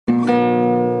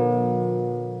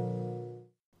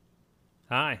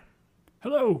Hi,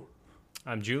 Hello,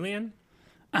 I'm Julian.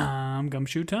 I'm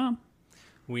Gumshoe Tom.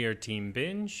 We are Team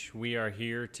Binge. We are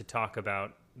here to talk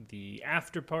about the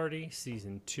Afterparty,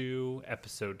 Season 2,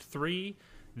 Episode 3.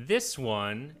 This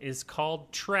one is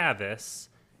called Travis,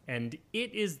 and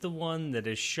it is the one that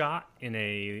is shot in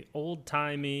a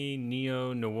old-timey,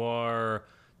 neo-noir,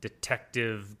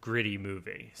 detective, gritty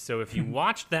movie. So if you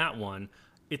watched that one,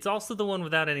 it's also the one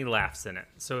without any laughs in it.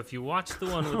 So if you watch the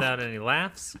one without any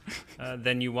laughs,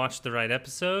 then you watched the right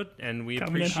episode, and we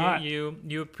Coming in appreciate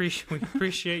hot. we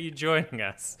appreciate you joining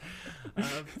us.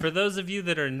 For those of you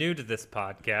that are new to this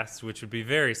podcast, which would be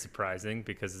very surprising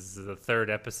because this is the third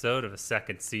episode of a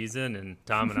second season, and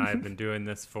Tom and I have been doing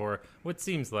this for what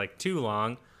seems like too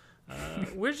long.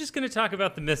 We're just going to talk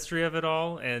about the mystery of it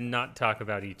all and not talk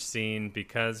about each scene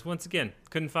because, once again,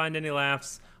 couldn't find any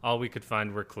laughs. All we could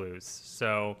find were clues.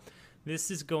 So this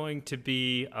is going to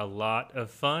be a lot of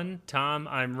fun. Tom,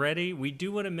 I'm ready. We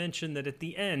do want to mention that at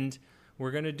the end,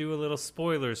 we're going to do a little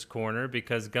spoilers corner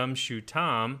because Gumshoe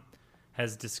Tom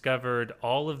has discovered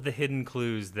all of the hidden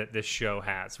clues that this show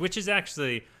has, which is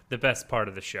actually the best part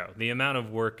of the show. The amount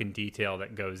of work and detail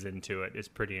that goes into it is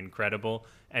pretty incredible.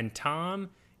 And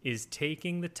Tom is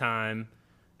taking the time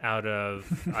out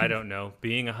of, I don't know,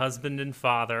 being a husband and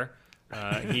father.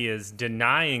 He is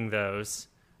denying those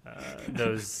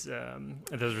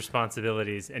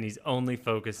responsibilities, and he's only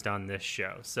focused on this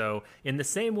show. So in the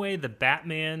same way the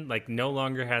Batman no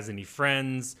longer has any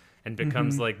friends and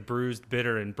becomes bruised,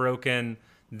 bitter, and broken,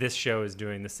 this show is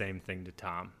doing the same thing to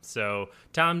Tom. So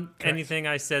Tom, Correct. Anything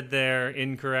I said there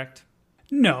incorrect?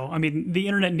 No, I mean, the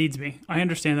internet needs me. I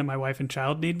understand that my wife and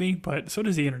child need me, but so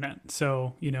does the internet.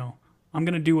 So, I'm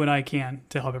going to do what I can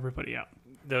to help everybody out.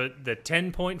 The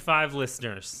 10.5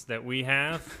 listeners that we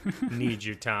have need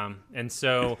you, Tom. And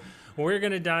so we're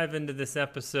going to dive into this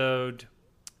episode.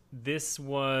 This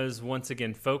was, once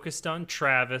again, focused on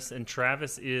Travis, and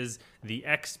Travis is the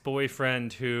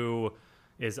ex-boyfriend who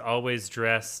is always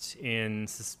dressed in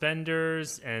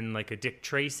suspenders and like a Dick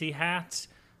Tracy hat.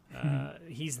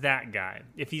 He's that guy.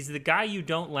 If he's the guy you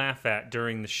don't laugh at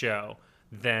during the show,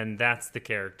 then that's the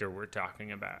character we're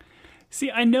talking about.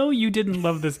 See, I know you didn't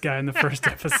love this guy in the first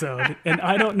episode, and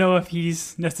I don't know if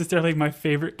he's necessarily my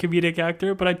favorite comedic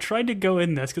actor, but I tried to go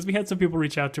in this because we had some people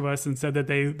reach out to us and said that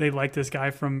they liked this guy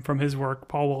from his work,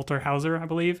 Paul Walter Hauser, I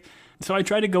believe. So I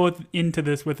tried to go into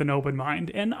this with an open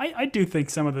mind, and I do think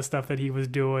some of the stuff that he was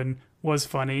doing was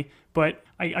funny, but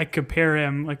I compare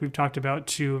him, like we've talked about,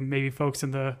 to maybe folks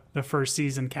in the first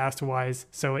season cast-wise,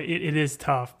 so it is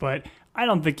tough, but I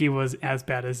don't think he was as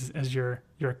bad as you're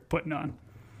putting on.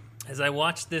 As I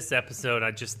watched this episode,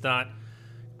 I just thought,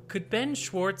 could Ben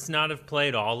Schwartz not have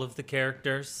played all of the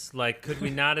characters? Could we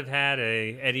not have had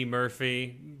a Eddie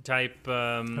Murphy type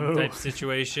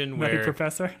situation Nutty where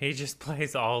Professor? he just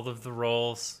plays all of the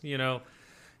roles?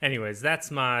 Anyways,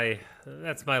 that's my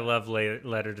love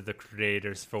letter to the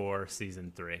creators for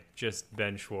season 3. Just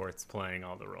Ben Schwartz playing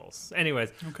all the roles.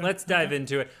 Anyways, Let's dive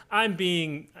into it. I'm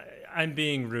being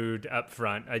rude up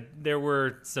front. There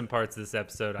were some parts of this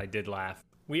episode I did laugh.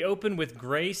 We open with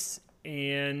Grace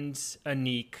and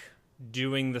Anik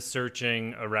doing the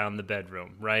searching around the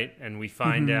bedroom, right? And we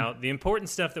find out, the important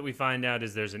stuff that we find out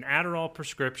is there's an Adderall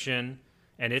prescription,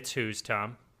 and it's whose,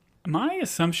 Tom? My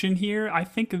assumption here, I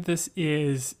think this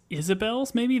is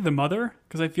Isabel's, maybe, the mother,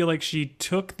 because I feel like she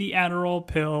took the Adderall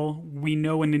pill. We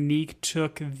know when Anik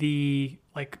took the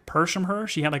purse from her,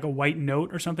 she had a white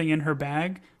note or something in her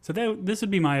bag. So this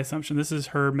would be my assumption. This is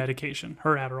her medication,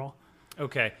 her Adderall.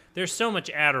 Okay, there's so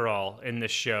much Adderall in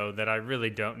this show that I really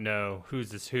don't know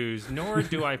whose is whose, nor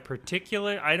do I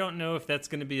I don't know if that's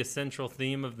going to be a central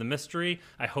theme of the mystery.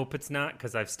 I hope it's not,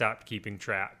 because I've stopped keeping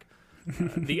track.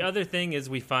 The other thing is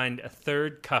we find a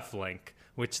third cufflink,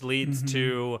 which leads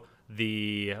to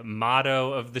the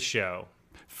motto of the show.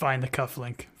 Find the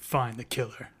cufflink, find the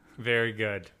killer. Very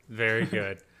good, very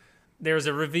good. There's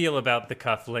a reveal about the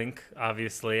cufflink.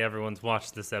 Obviously, everyone's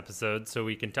watched this episode, so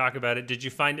we can talk about it. Did you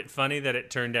find it funny that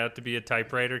it turned out to be a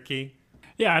typewriter key?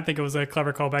 Yeah, I think it was a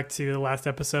clever callback to the last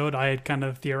episode. I had kind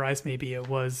of theorized maybe it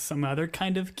was some other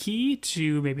kind of key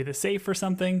to maybe the safe or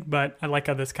something, but I like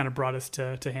how this kind of brought us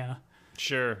to Hannah.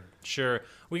 Sure.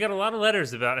 We got a lot of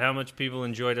letters about how much people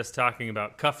enjoyed us talking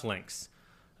about cufflinks.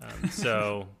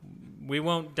 So we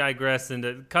won't digress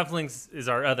into... Cufflinks is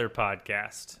our other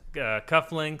podcast.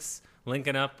 Cufflinks,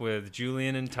 linking up with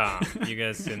Julian and Tom. You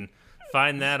guys can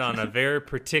find that on a very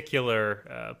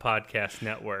particular podcast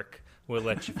network. We'll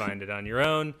let you find it on your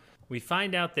own. We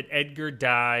find out that Edgar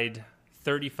died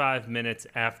 35 minutes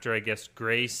after, I guess,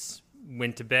 Grace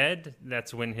went to bed.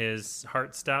 That's when his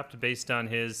heart stopped based on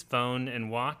his phone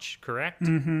and watch, correct?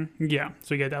 Yeah, so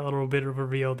we get that little bit of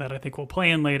reveal that I think we'll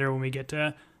play in later when we get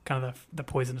to kind of the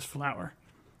poisonous flower.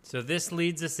 So this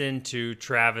leads us into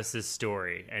Travis's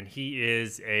story, and he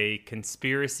is a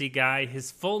conspiracy guy. His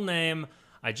full name,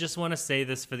 I just want to say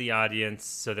this for the audience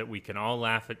so that we can all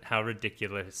laugh at how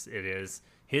ridiculous it is.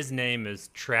 His name is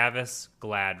Travis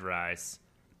Gladrise.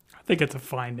 I think it's a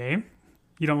fine name.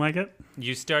 You don't like it?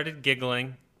 You started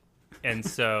giggling, and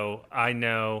so I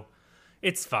know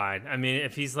it's fine. I mean,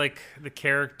 if he's like the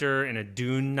character in a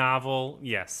Dune novel,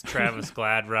 yes, Travis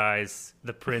Gladrise,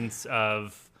 the prince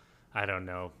of, I don't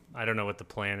know what the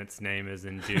planet's name is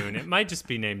in Dune. It might just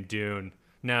be named Dune.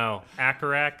 No,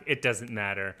 Akarak, it doesn't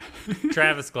matter.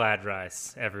 Travis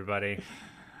Gladrise, everybody.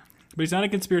 But he's not a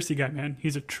conspiracy guy, man.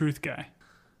 He's a truth guy.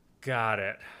 Got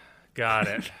it.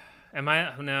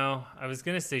 No, I was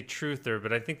going to say truther,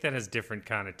 but I think that has different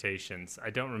connotations. I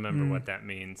don't remember what that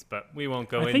means, but we won't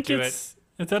go into it.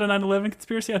 Is that a 9/11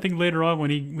 conspiracy? I think later on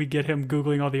when we get him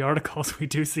Googling all the articles, we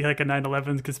do see like a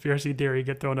 9/11 conspiracy theory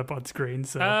get thrown up on screen.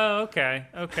 So. Oh, okay.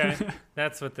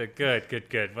 That's what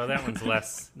good. Well,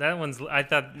 I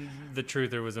thought the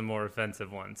truther was a more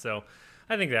offensive one. So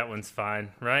I think that one's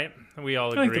fine, right? We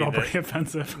all agree I think they're all pretty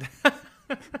offensive.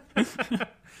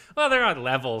 Well, they're on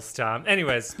levels, Tom.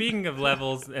 Anyways, speaking of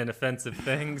levels and offensive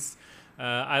things,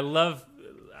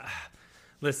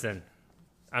 listen,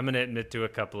 I'm going to admit to a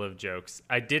couple of jokes.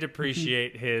 I did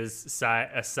appreciate his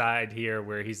aside here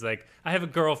where he's like, I have a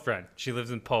girlfriend. She lives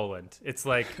in Poland. It's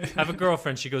like, I have a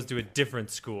girlfriend. She goes to a different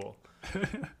school.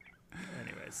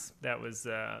 Anyways, that was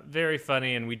very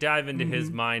funny. And we dive into his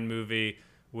Mind movie,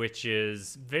 which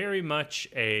is very much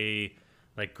a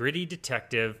like gritty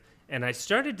detective. And I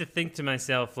started to think to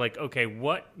myself, like, okay,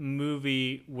 what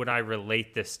movie would I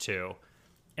relate this to?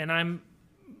 And I'm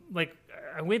like,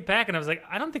 I went back and I was like,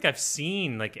 I don't think I've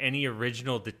seen like any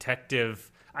original detective.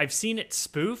 I've seen it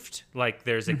spoofed. Like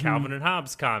there's a Calvin and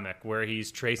Hobbes comic where he's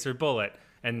Tracer Bullet.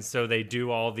 And so they do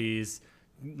all these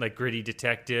like gritty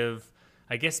detective,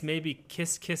 I guess maybe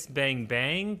Kiss Kiss Bang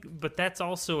Bang, but that's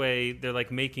also they're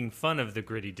like making fun of the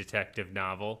gritty detective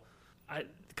novel.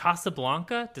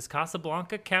 Casablanca? Does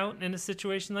Casablanca count in a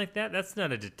situation like that? That's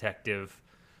not a detective.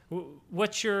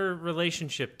 What's your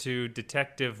relationship to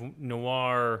detective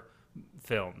noir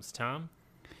films, Tom?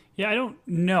 Yeah, I don't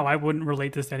know. I wouldn't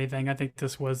relate this to anything. I think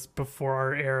this was before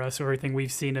our era, so everything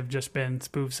we've seen have just been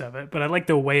spoofs of it. But I like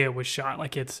the way it was shot.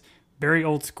 Like it's very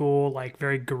old school, like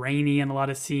very grainy in a lot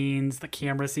of scenes. The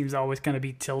camera seems always kind of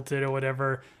be tilted or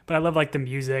whatever. But I love like the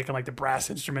music and like the brass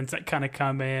instruments that kind of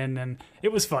come in, and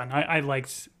it was fun. I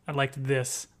liked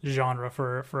this genre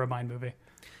for a Mind movie.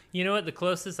 You know what? The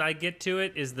closest I get to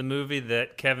it is the movie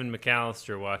that Kevin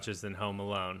McAllister watches in Home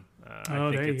Alone.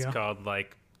 I think it's called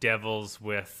like Devils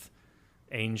with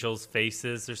Angels'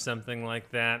 Faces or something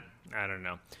like that. I don't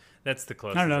know. That's the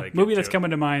closest I get to it. Movie that's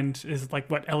coming to mind is like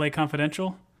what, LA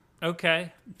Confidential?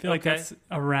 Okay. I feel like that's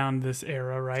around this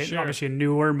era, right? Sure. Obviously a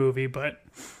newer movie, but...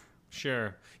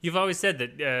 Sure. You've always said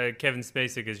that Kevin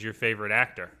Spacek is your favorite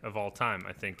actor of all time,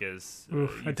 I think is...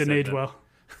 it didn't age well.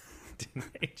 Didn't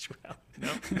age well.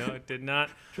 No, it did not.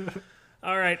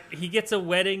 All right, he gets a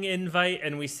wedding invite,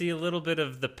 and we see a little bit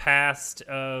of the past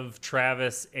of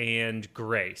Travis and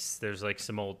Grace. There's like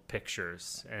some old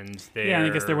pictures, and I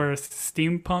guess they were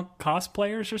steampunk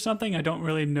cosplayers or something. I don't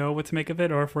really know what to make of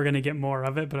it, or if we're going to get more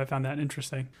of it, but I found that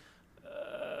interesting.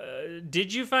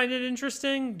 Did you find it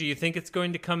interesting? Do you think it's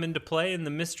going to come into play in the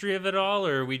mystery of it all,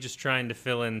 or are we just trying to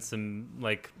fill in some,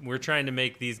 like, we're trying to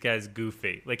make these guys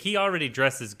goofy? Like, he already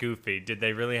dresses goofy. Did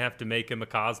they really have to make him a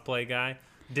cosplay guy?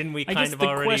 Didn't we kind of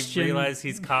already realize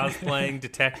he's cosplaying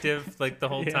detective, like, the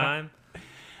whole time?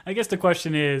 I guess the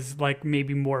question is, like,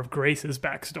 maybe more of Grace's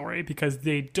backstory, because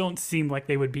they don't seem like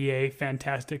they would be a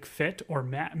fantastic fit or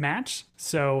match.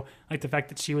 So, like, the fact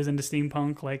that she was into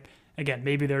steampunk, like, again,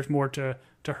 maybe there's more to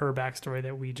her backstory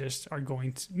that we just are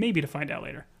going to maybe to find out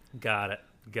later. Got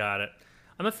it.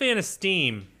 I'm a fan of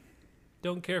steam.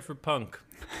 Don't care for punk.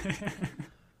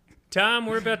 Tom,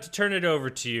 we're about to turn it over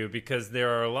to you because there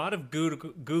are a lot of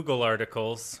Google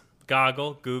articles.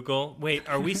 Google. Wait,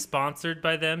 are we sponsored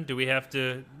by them? Do we have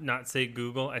to not say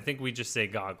Google? I think we just say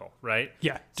Goggle, right?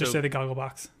 Yeah, just say the Goggle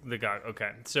box. The Goggle,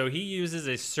 okay. So he uses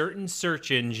a certain search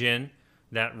engine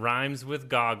that rhymes with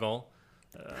Goggle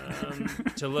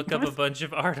to look up a bunch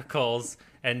of articles.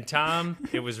 And Tom,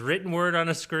 it was written word on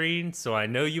a screen, so I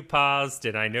know you paused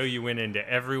and I know you went into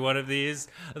every one of these.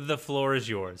 The floor is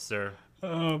yours, sir.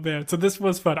 Oh man, so this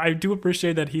was fun. I do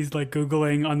appreciate that he's like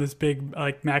Googling on this big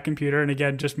like Mac computer, and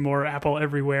again, just more Apple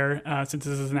everywhere since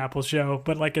this is an Apple show.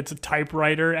 But like it's a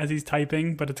typewriter as he's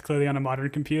typing, but it's clearly on a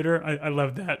modern computer. I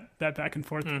love that back and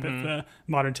forth with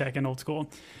modern tech and old school.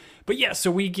 But yeah, so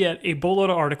we get a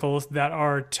boatload of articles that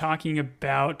are talking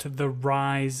about the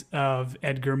rise of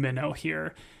Edgar Minnow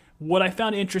here. What I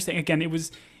found interesting, again,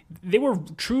 they were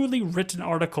truly written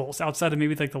articles outside of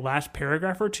maybe like the last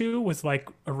paragraph or two was like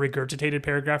a regurgitated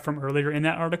paragraph from earlier in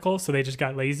that article. So they just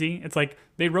got lazy. It's like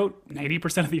they wrote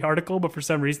 90% of the article, but for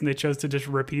some reason they chose to just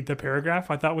repeat the paragraph.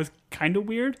 I thought was kind of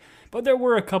weird, but there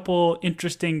were a couple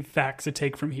interesting facts to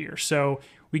take from here. So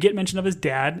we get mention of his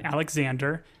dad,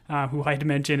 Alexander, who I had to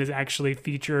mention is actually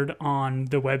featured on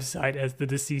the website as the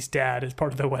deceased dad as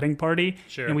part of the wedding party.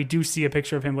 Sure. And we do see a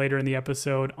picture of him later in the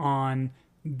episode on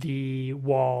the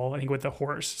wall, I think, with the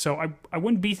horse. So I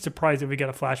wouldn't be surprised if we get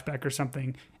a flashback or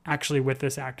something actually with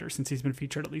this actor since he's been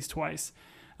featured at least twice.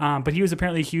 But he was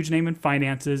apparently a huge name in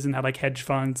finances and had like hedge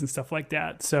funds and stuff like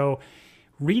that. So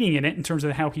reading in it in terms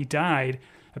of how he died,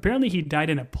 apparently he died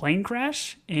in a plane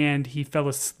crash and he fell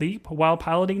asleep while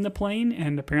piloting the plane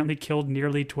and apparently killed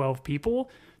nearly 12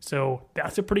 people. So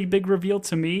that's a pretty big reveal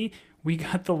to me. We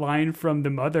got the line from the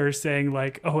mother saying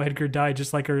like, oh, Edgar died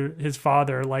just like his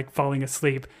father, like falling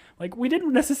asleep. Like we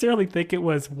didn't necessarily think it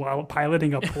was while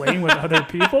piloting a plane with other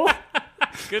people.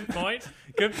 Good point.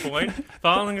 Good point.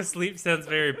 Falling asleep sounds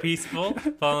very peaceful.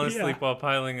 Falling asleep while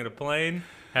piloting a plane.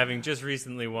 Having just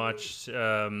recently watched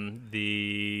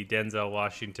the Denzel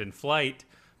Washington Flight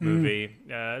movie,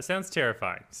 sounds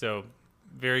terrifying. So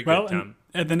very good, Tom.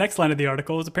 And the next line of the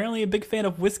article is apparently a big fan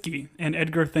of whiskey, and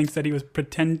Edgar thinks that he was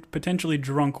potentially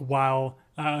drunk while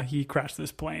he crashed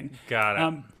this plane.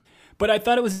 Got it. But I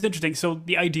thought it was interesting. So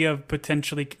the idea of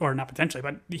potentially, or not potentially,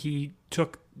 but he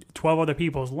took 12 other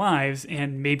people's lives,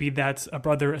 and maybe that's a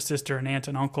brother, a sister, an aunt,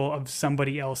 an uncle of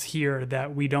somebody else here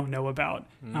that we don't know about.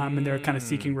 And they're kind of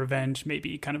seeking revenge,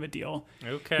 maybe kind of a deal.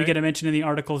 Okay. We get a mention in the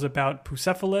articles about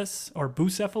Bucephalus, or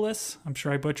Bucephalus. I'm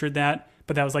sure I butchered that,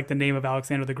 but that was like the name of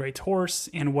Alexander the Great's horse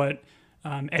and what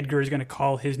Edgar is going to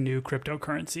call his new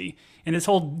cryptocurrency. And this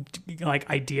whole like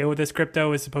idea with this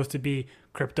crypto is supposed to be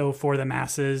crypto for the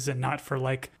masses and not for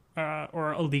like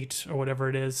or elite or whatever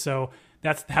it is. So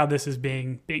that's how this is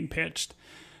being pitched.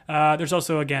 There's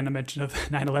also, again, a mention of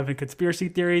 9/11 conspiracy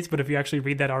theories, but if you actually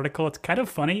read that article, it's kind of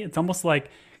funny. It's almost like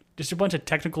just a bunch of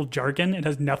technical jargon. It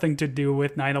has nothing to do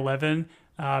with 9/11.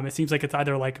 It seems like it's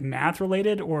either like math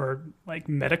related or like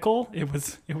medical. It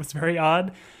was very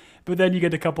odd. But then you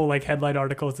get a couple like headline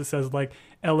articles that says like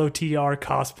LOTR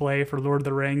cosplay for Lord of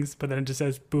the Rings, but then it just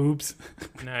says boobs.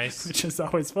 Nice. Which is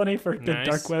always funny for the Nice.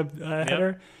 dark web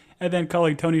header. And then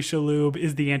calling Tony Shalhoub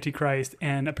is the Antichrist,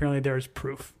 and apparently there's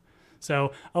proof.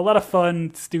 So a lot of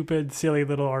fun, stupid, silly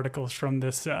little articles from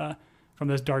this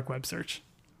dark web search.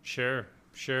 Sure.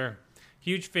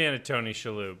 Huge fan of Tony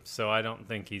Shalhoub, so I don't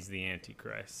think he's the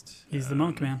Antichrist. He's the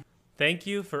monk, man. Thank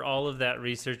you for all of that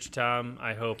research, Tom.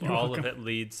 I hope You're all welcome. of it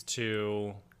leads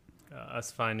to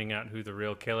us finding out who the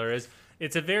real killer is.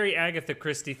 It's a very Agatha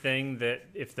Christie thing that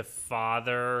if the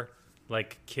father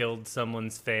like killed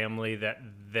someone's family, that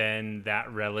then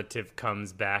that relative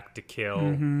comes back to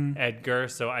kill Edgar.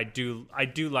 So I do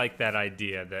like that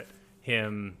idea that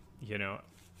him,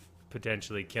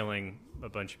 potentially killing a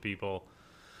bunch of people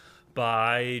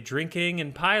by drinking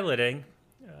and piloting,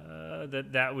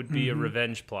 that would be a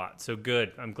revenge plot. So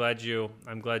good. I'm glad you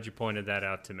pointed that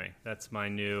out to me. That's my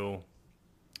new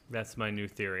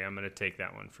theory. I'm going to take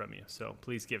that one from you. So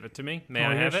please give it to me. May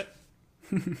I have it?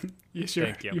 Yeah, sure.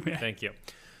 Thank you. Thank you.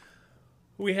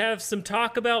 We have some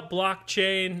talk about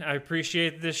blockchain. I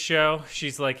appreciate this show.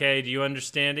 She's like, hey, do you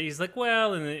understand it? He's like,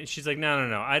 well, and then she's like,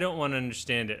 no. I don't want to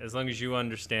understand it. As long as you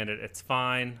understand it, it's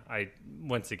fine.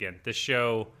 Once again, this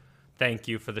show, thank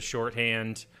you for the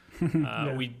shorthand.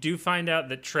 We do find out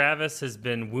that Travis has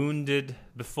been wounded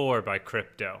before by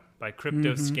crypto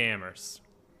scammers.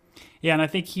 Yeah, and I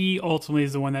think he ultimately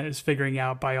is the one that is figuring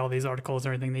out by all these articles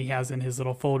and everything that he has in his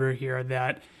little folder here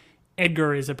that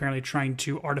Edgar is apparently trying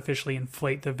to artificially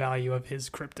inflate the value of his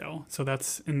crypto. So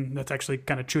that's actually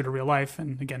kind of true to real life.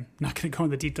 And again, not going to go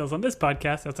into the details on this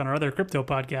podcast. That's on our other crypto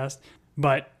podcast.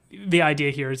 But the idea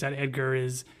here is that Edgar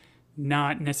is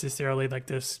not necessarily like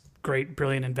this great,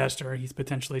 brilliant investor. He's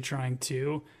potentially trying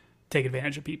to take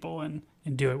advantage of people and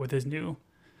do it with his new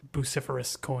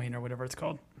Bucephalus coin or whatever it's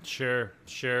called. Sure.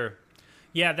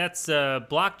 Yeah, that's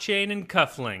blockchain and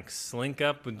cufflinks. Link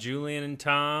up with Julian and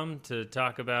Tom to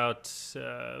talk about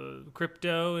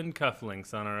crypto and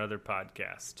cufflinks on our other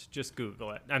podcast. Just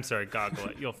Google it. I'm sorry, goggle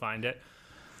it. You'll find it.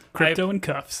 Crypto and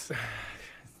cuffs.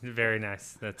 Very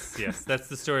nice. That's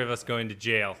the story of us going to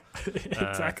jail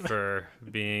Exactly. for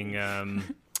being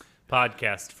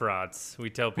podcast frauds. We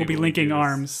tell people We'll be linking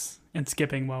arms and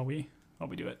skipping while we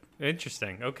do it.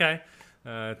 Interesting. Okay.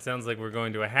 It sounds like we're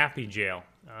going to a happy jail.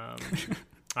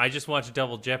 I just watched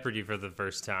Double Jeopardy for the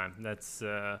first time. That's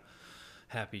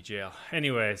happy jail.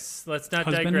 Anyways, let's not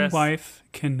Husband digress. and wife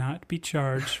cannot be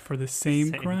charged for the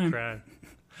same crime.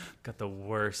 Got the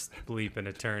worst bleeping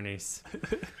attorneys.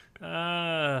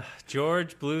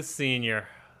 George Bluth Sr.,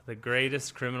 the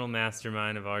greatest criminal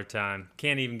mastermind of our time.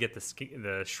 Can't even get the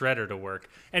shredder to work.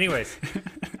 Anyways,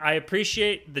 I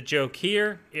appreciate the joke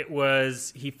here. It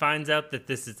was, he finds out that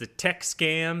this is a tech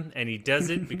scam, and he does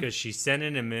it because she sent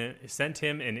him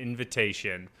an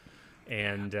invitation.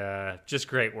 And just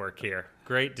great work here.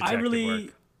 Great detective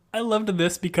work. I loved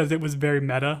this because it was very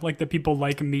meta. Like the people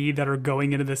like me that are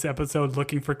going into this episode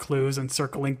looking for clues and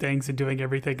circling things and doing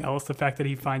everything else. The fact that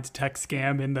he finds tech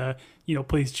scam in the,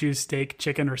 please choose steak,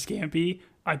 chicken, or scampi,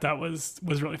 I thought was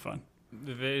really fun.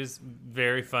 It is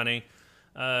very funny.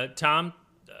 Tom,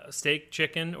 steak,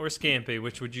 chicken, or scampi,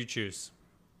 which would you choose?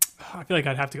 I feel like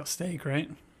I'd have to go steak,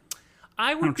 right?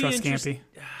 I don't trust scampi.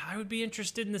 I would be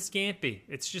interested in the scampi.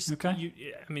 It's just, okay.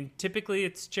 Typically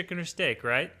it's chicken or steak,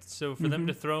 right? So for them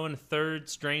to throw in a third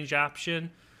strange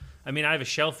option, I have a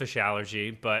shellfish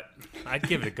allergy, but I'd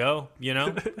give it a go.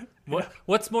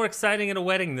 What's more exciting at a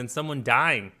wedding than someone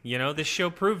dying? This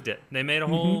show proved it. They made a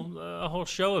whole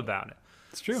show about it.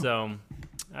 It's true. So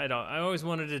I always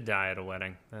wanted to die at a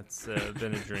wedding. That's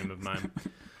been a dream of mine.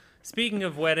 Speaking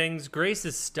of weddings, Grace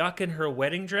is stuck in her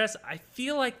wedding dress. I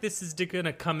feel like this is going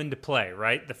to come into play,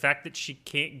 right? The fact that she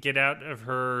can't get out of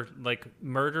her,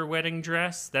 murder wedding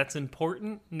dress, that's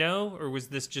important? No? Or was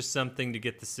this just something to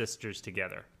get the sisters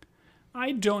together?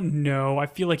 I don't know. I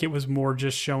feel like it was more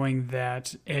just showing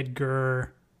that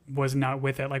Edgar was not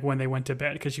with it, when they went to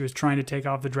bed, because she was trying to take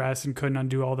off the dress and couldn't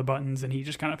undo all the buttons, and he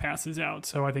just kind of passes out.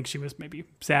 So I think she was maybe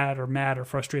sad or mad or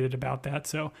frustrated about that.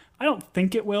 So I don't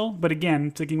think it will. But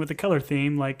again, sticking with the color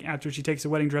theme, after she takes the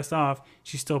wedding dress off,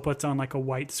 she still puts on a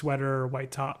white sweater or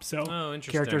white top. So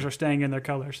characters are staying in their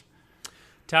colors.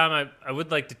 Tom, I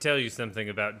would like to tell you something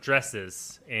about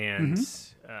dresses. And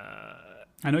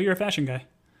I know you're a fashion guy.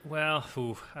 Well,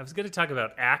 I was going to talk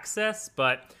about access,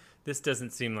 but this doesn't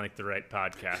seem like the right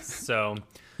podcast. So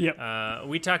yep.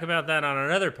 We talk about that on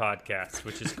another podcast,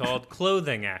 which is called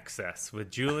Clothing Access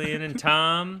with Julian and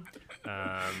Tom.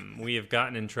 We have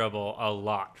gotten in trouble a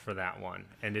lot for that one,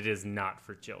 and it is not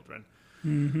for children.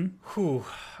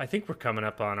 I think we're coming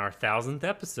up on our 1,000th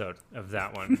episode of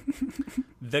that one.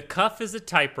 The cuff is a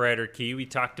typewriter key. We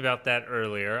talked about that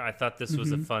earlier. I thought this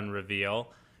was a fun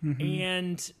reveal.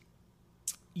 And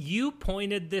you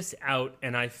pointed this out,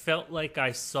 and I felt like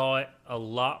I saw it a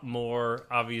lot more,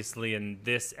 obviously, in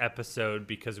this episode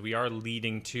because we are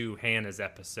leading to Hannah's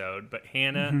episode. But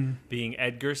Hannah, being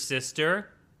Edgar's sister...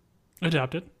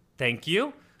 Adopted. Thank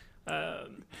you.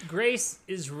 Grace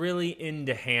is really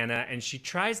into Hannah, and she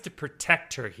tries to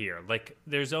protect her here.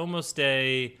 There's almost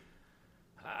I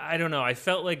don't know, I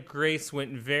felt like Grace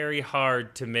went very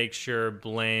hard to make sure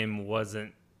blame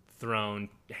wasn't thrown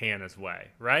Hannah's way,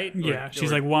 right? Yeah,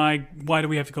 she's like, why do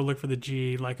we have to go look for the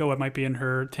G? It might be in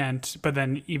her tent. But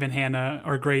then even Hannah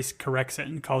or Grace corrects it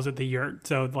and calls it the yurt.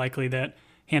 So likely that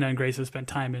Hannah and Grace have spent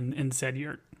time in said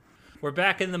yurt. We're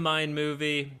back in the mine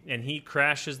movie, and he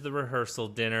crashes the rehearsal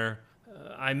dinner.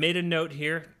 I made a note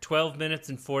here, 12 minutes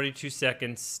and 42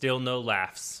 seconds, still no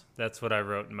laughs. That's what I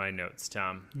wrote in my notes,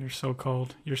 Tom. You're so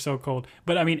cold.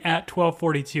 But at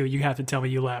 12:42, you have to tell me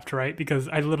you laughed, right? Because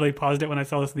I literally paused it when I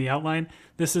saw this in the outline.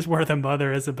 This is where the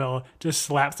mother, Isabel, just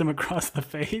slaps him across the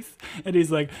face. And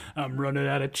he's like, I'm running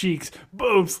out of cheeks.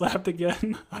 Boom, slapped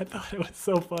again. I thought it was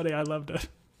so funny. I loved it.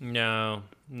 No.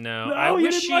 You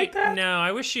didn't like that? No,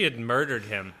 I wish she had murdered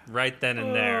him right then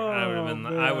and there.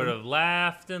 I would have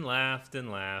laughed and laughed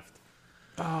and laughed.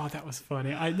 Oh, that was funny.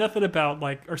 Nothing about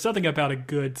or something about a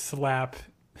good slap.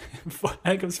 I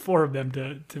think it was 4 of them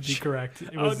to be correct.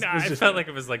 I felt like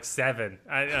it was 7.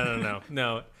 I don't know.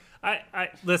 No, I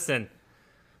listen.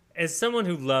 As someone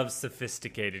who loves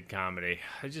sophisticated comedy,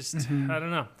 I just I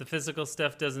don't know. The physical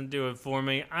stuff doesn't do it for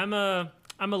me. I'm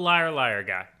a liar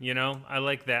guy, I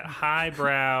like that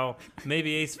highbrow,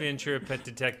 maybe Ace Ventura Pet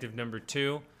Detective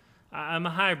 #2. I'm a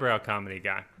highbrow comedy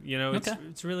guy.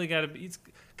 It's really got to be, it's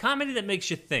comedy that makes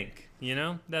you think,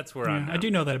 that's where I'm at. I do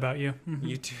know that about you.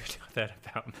 You do know that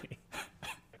about me.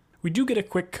 We do get a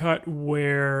quick cut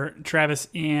where Travis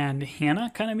and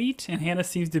Hannah kind of meet, and Hannah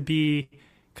seems to be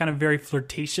kind of very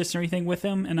flirtatious and everything with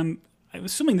him, and I'm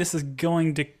assuming this is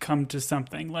going to come to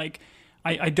something.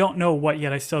 I don't know what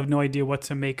yet. I still have no idea what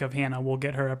to make of Hannah. We'll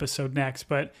get her episode next.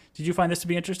 But did you find this to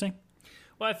be interesting?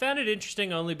 Well, I found it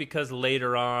interesting only because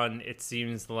later on it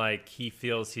seems like he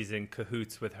feels he's in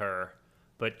cahoots with her,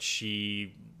 but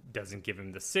she doesn't give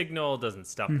him the signal, doesn't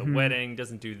stop the wedding,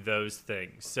 doesn't do those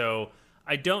things. So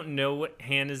I don't know what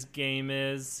Hannah's game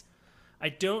is.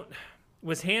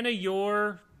 Was Hannah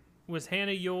your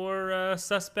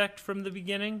suspect from the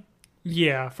beginning?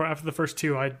 Yeah, after the first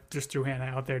two, I just threw Hannah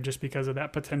out there just because of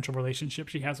that potential relationship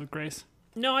she has with Grace.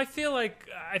 No, I feel like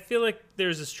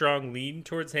there's a strong lean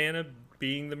towards Hannah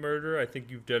being the murderer. I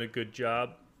think you've done a good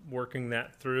job working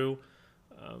that through.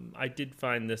 I did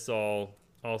find this all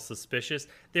suspicious.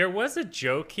 There was a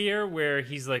joke here where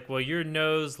he's like, "Well, your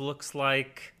nose looks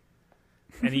like,"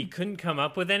 and he couldn't come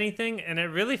up with anything, and it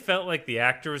really felt like the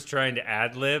actor was trying to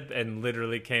ad-lib and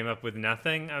literally came up with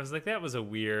nothing. I was like, that was a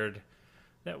weird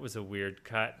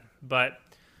cut. But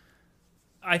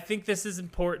I think this is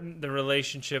important, the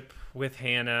relationship with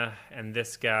Hannah and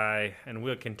this guy, and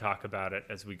we can talk about it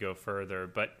as we go further.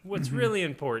 But what's really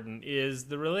important is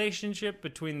the relationship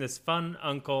between this fun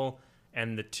uncle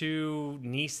and the two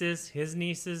nieces, his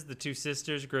nieces, the two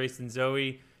sisters, Grace and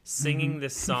Zoe, singing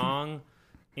this song.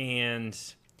 And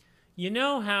you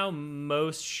know how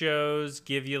most shows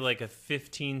give you like a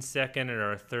 15-second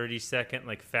or a 30-second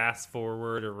like fast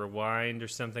forward or rewind or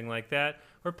something like that?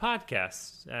 Or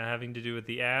podcasts having to do with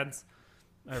the ads?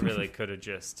 I really could have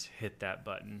just hit that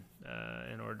button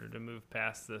in order to move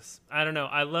past this. I don't know.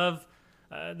 I love...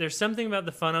 there's something about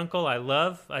the Fun Uncle I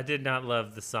love. I did not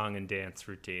love the song and dance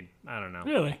routine. I don't know.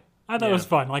 Really? I thought it was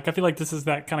fun. Like, I feel like this is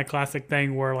that kind of classic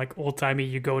thing where, like, old-timey,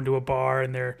 you go into a bar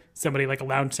and there's somebody, like a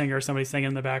lounge singer or somebody singing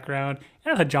in the background.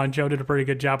 And I thought John Cho did a pretty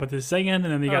good job with his singing, and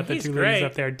then you got the two ladies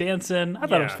up there dancing. I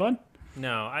thought it was fun.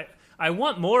 No, I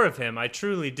want more of him. I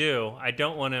truly do. I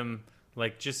don't want him,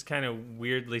 like, just kind of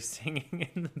weirdly singing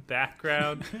in the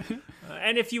background.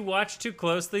 And if you watch too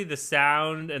closely, the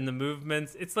sound and the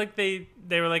movements, it's like they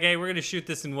were like, hey, we're going to shoot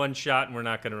this in one shot and we're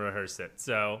not going to rehearse it.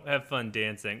 So have fun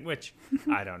dancing, which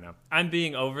I don't know. I'm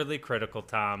being overly critical,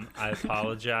 Tom. I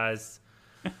apologize.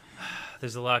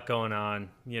 There's a lot going on.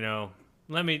 You know,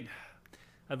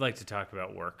 I'd like to talk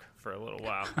about work for a little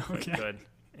while if I could.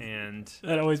 And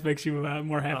that always makes you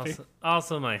more happy.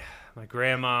 Also my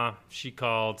grandma, she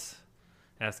called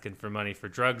asking for money for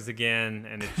drugs again,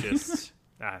 and it just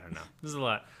I don't know. There's a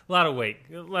lot of weight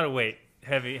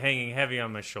hanging heavy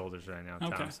on my shoulders right now,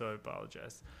 Tom. Okay. So I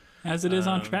apologize. As it is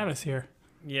on Travis here.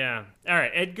 Yeah. All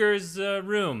right. Edgar's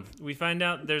room. We find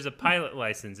out there's a pilot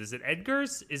license. Is it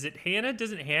Edgar's? Is it Hannah?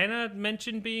 Doesn't Hannah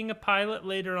mention being a pilot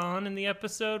later on in the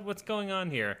episode? What's going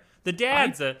on here? The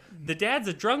dad's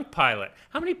a drunk pilot.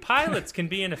 How many pilots can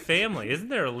be in a family? Isn't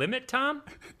there a limit, Tom?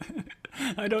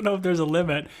 I don't know if there's a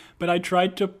limit, but I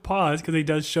tried to pause because he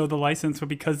does show the license, but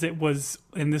because it was,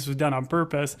 and this was done on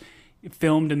purpose,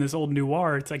 filmed in this old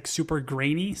noir, it's like super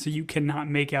grainy, so you cannot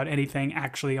make out anything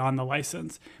actually on the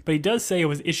license. But he does say it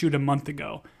was issued a month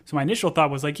ago. So my initial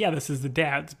thought was like, yeah, this is the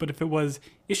dad's. But if it was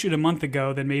issued a month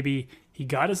ago, then maybe he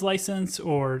got his license,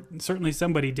 or certainly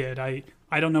somebody did. I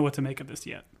don't know what to make of this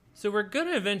yet. So we're going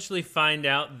to eventually find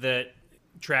out that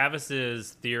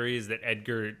Travis's theory is that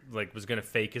Edgar was going to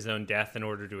fake his own death in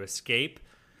order to escape.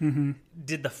 Mm-hmm.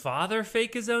 Did the father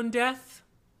fake his own death?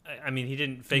 I mean, he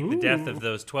didn't fake the death of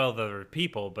those 12 other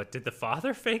people, but did the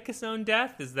father fake his own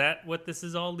death? Is that what this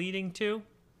is all leading to?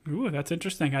 Ooh, that's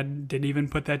interesting. I didn't even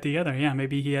put that together. Yeah,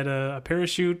 maybe he had a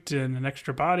parachute and an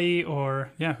extra body,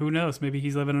 or, yeah, who knows? Maybe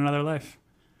he's living another life.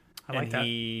 I like that.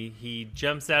 He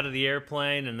jumps out of the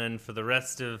airplane, and then for the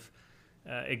rest of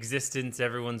existence,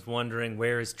 everyone's wondering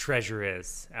where his treasure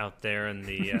is out there in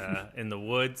the in the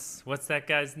woods. What's that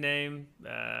guy's name?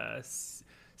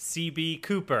 C.B.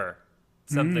 Cooper,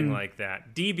 something like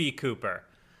that. D.B. Cooper.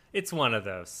 It's one of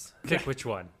those. Pick which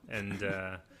one. And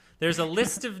there's a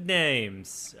list of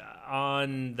names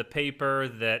on the paper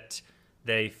that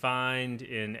they find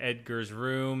in Edgar's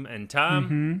room. And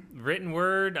Tom, written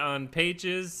word on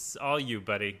pages, all you,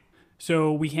 buddy.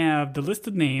 So we have the list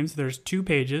of names. There's 2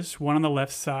 pages, one on the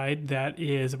left side that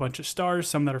is a bunch of stars,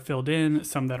 some that are filled in,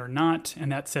 some that are not,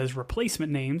 and that says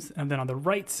replacement names. And then on the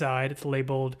right side, it's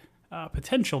labeled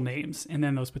potential names. And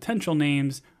then those potential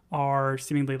names are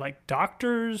seemingly like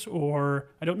doctors, or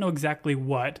I don't know exactly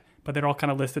what, but they're all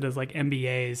kind of listed as like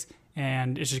MBAs,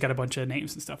 and it's just got a bunch of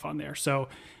names and stuff on there. So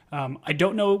I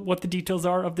don't know what the details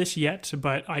are of this yet,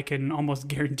 but I can almost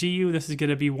guarantee you this is going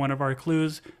to be one of our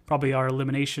clues, probably our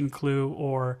elimination clue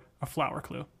or a flower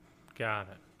clue. Got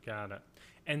it.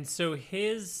 And so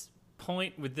his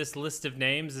point with this list of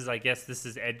names is, I guess this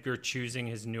is Edgar choosing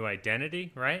his new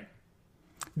identity, right?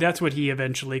 That's what he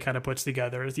eventually kind of puts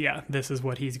together is, this is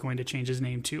what he's going to change his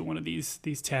name to, one of these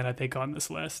 10, I think, on this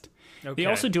list. Okay. They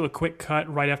also do a quick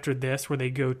cut right after this where they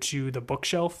go to the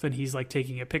bookshelf and he's like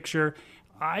taking a picture.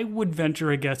 I would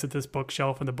venture a guess that this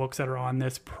bookshelf and the books that are on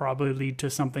this probably lead to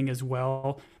something as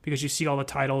well, because you see all the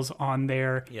titles on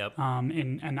there. Yep.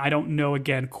 And I don't know,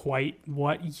 again, quite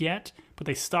what yet, but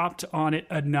they stopped on it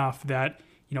enough that,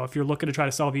 if you're looking to try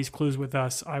to solve these clues with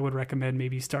us, I would recommend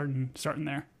maybe starting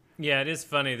there. Yeah, it is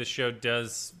funny. The show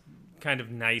does kind of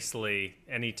nicely,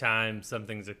 anytime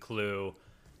something's a clue,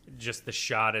 just the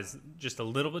shot is just a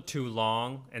little bit too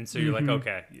long. And so you're like,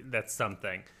 okay, that's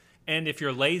something. And if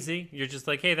you're lazy, you're just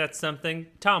like, hey, that's something.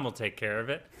 Tom will take care of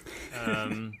it.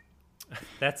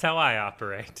 That's how I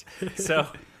operate. So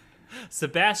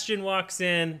Sebastian walks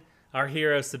in, our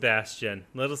hero Sebastian,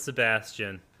 little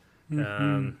Sebastian.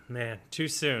 Man, too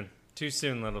soon,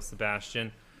 little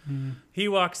Sebastian. He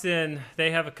walks in, they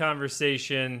have a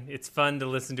conversation. It's fun to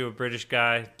listen to a British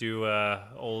guy do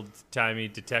old-timey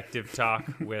detective talk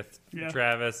with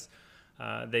Travis.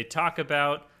 They talk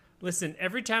about, listen,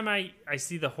 every time I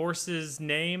see the horse's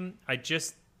name, I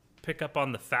just pick up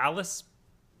on the phallus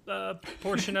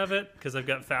portion of it because I've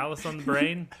got phallus on the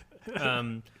brain.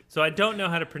 So I don't know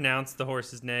how to pronounce the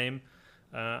horse's name.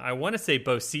 I want to say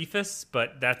Bocephus,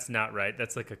 but that's not right.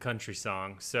 That's like a country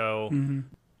song. So...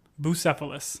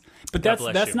 Bucephalus. But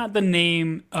that's not the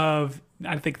name of,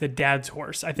 I think, the dad's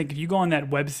horse. I think if you go on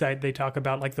that website, they talk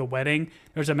about like the wedding.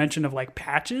 There's a mention of like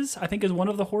Patches, I think is one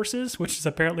of the horses, which is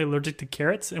apparently allergic to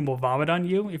carrots and will vomit on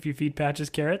you if you feed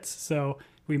Patches carrots. So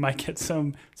we might get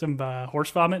some horse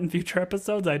vomit in future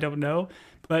episodes. I don't know.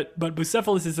 But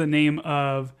Bucephalus is the name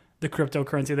of the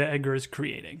cryptocurrency that Edgar is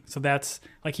creating. So that's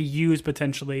like he used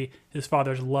potentially his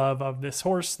father's love of this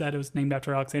horse that was named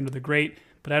after Alexander the Great.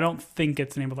 But I don't think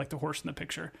it's the name of like the horse in the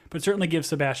picture. But it certainly gives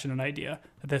Sebastian an idea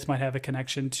that this might have a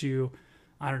connection to,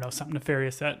 I don't know, something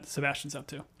nefarious that Sebastian's up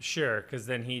to. Sure, because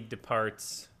then he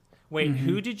departs. Wait,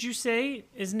 who did you say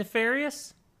is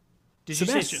nefarious? Did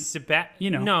Sebastian. You say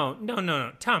Sebastian?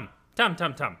 No. Tom.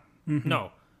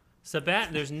 No.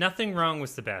 There's nothing wrong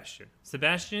with Sebastian.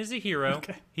 Sebastian is a hero.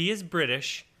 Okay. He is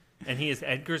British, and he is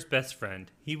Edgar's best friend.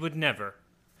 He would never.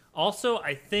 Also,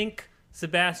 I think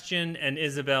Sebastian and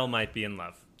Isabel might be in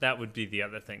love. That would be the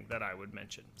other thing that I would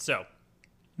mention. So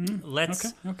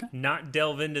let's not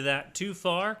delve into that too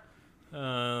far.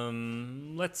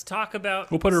 Let's talk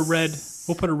about. We'll put a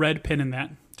red pin in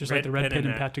that, just like the red pin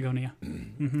in Patagonia.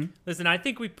 Listen, I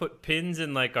think we put pins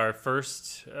in like our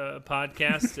first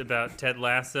podcast about Ted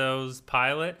Lasso's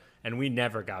pilot, and we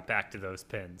never got back to those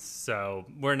pins. So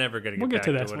we're never going to get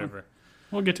back to whatever. One.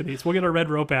 We'll get to these. We'll get our red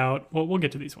rope out. We'll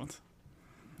get to these ones.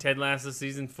 Ted Lasso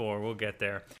season 4. We'll get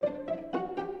there.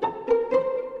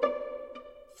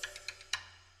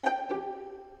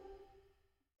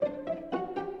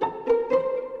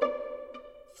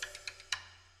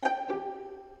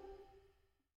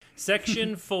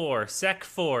 Section 4, Sec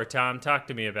 4. Tom, talk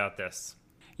to me about this.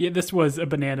 Yeah, this was a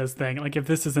bananas thing. Like, if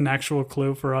this is an actual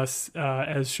clue for us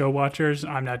as show watchers,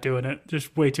 I'm not doing it.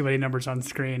 There's way too many numbers on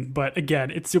screen. But again,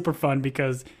 it's super fun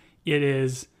because it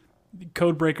is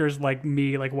code breakers like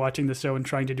me, like watching the show and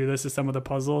trying to do this to some of the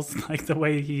puzzles. Like the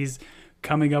way he's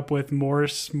coming up with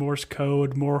Morse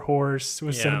code, more horse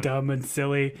was so dumb and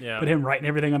silly. Yeah. But him writing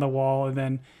everything on the wall and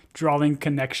then drawing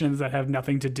connections that have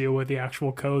nothing to do with the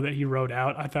actual code that he wrote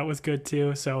out, I thought was good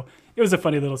too. So it was a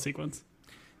funny little sequence.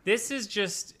 This is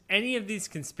just any of these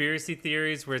conspiracy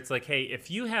theories where it's like, hey, if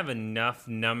you have enough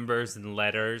numbers and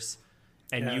letters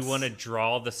and you want to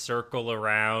draw the circle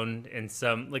around and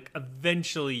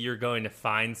eventually you're going to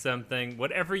find something.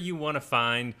 Whatever you want to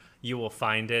find, you will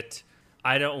find it.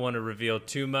 I don't want to reveal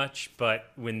too much, but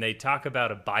when they talk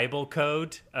about a Bible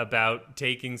code, about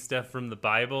taking stuff from the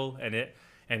Bible,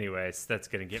 anyways, that's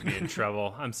going to get me in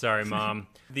trouble. I'm sorry, Mom.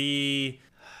 The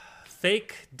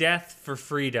fake death for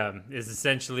freedom is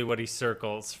essentially what he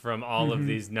circles from all of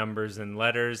these numbers and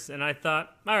letters. And I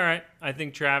thought, all right, I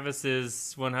think Travis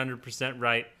is 100%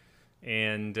 right.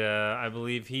 And I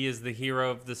believe he is the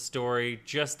hero of the story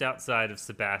just outside of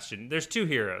Sebastian. There's two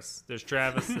heroes. There's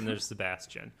Travis and there's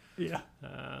Sebastian. Yeah.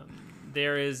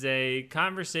 There is a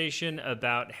conversation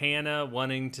about Hannah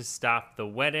wanting to stop the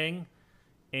wedding.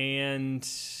 And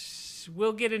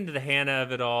we'll get into the Hannah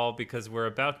of it all because we're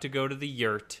about to go to the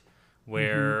yurt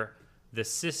where the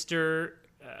sister,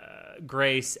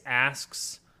 Grace,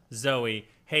 asks Zoe,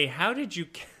 hey, how did you...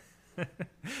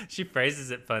 She phrases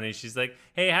it funny. She's like,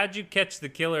 hey, how'd you catch the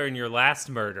killer in your last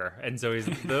murder? And Zoe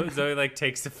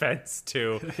takes offense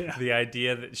to the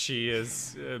idea that she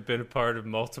has been a part of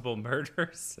multiple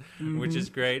murders, which is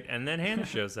great. And then Hannah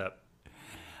shows up.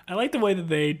 I like the way that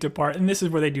they depart, and this is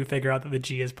where they do figure out that the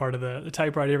G is part of the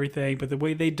typewriter and everything, but the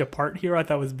way they depart here I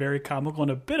thought was very comical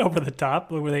and a bit over the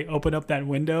top, where they open up that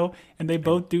window and they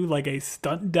both do like a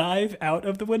stunt dive out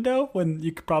of the window when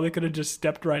you probably could have just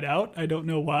stepped right out. I don't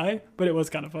know why, but it was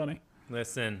kind of funny.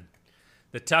 Listen,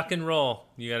 the tuck and roll.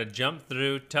 You got to jump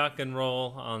through, tuck and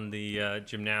roll on the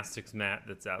gymnastics mat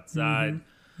that's outside.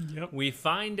 Yep. We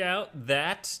find out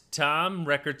that, Tom,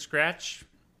 record scratch,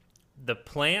 the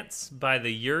plants by the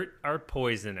yurt are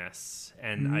poisonous.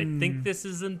 And I think this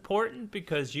is important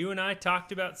because you and I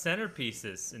talked about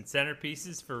centerpieces, and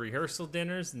centerpieces for rehearsal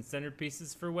dinners and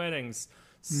centerpieces for weddings.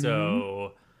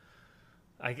 So,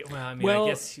 I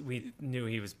guess we knew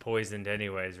he was poisoned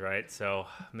anyways, right? So,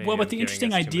 maybe but the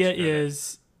interesting idea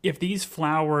is if these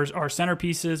flowers are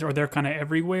centerpieces or they're kind of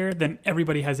everywhere, then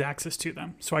everybody has access to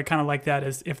them. So I kind of like that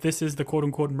as if this is the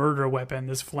quote-unquote murder weapon,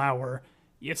 this flower,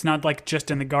 it's not like just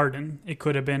in the garden. It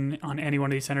could have been on any one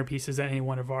of these centerpieces that any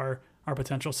one of our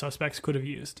potential suspects could have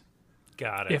used.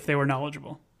 Got it. If they were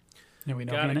knowledgeable. And we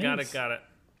know Got it.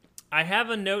 I have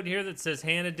a note here that says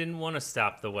Hannah didn't want to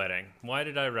stop the wedding. Why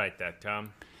did I write that,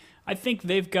 Tom? I think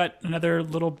they've got another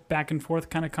little back and forth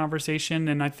kind of conversation,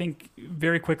 and I think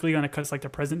very quickly when it cuts like the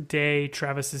present day,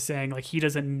 Travis is saying like he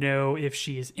doesn't know if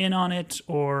she is in on it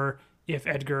or if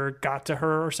Edgar got to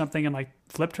her or something and like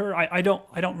flipped her. I don't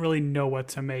really know what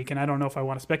to make, and I don't know if I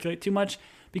want to speculate too much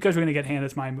because we're going to get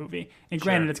Hannah's mind movie. And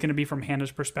granted, It's going to be from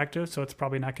Hannah's perspective, so it's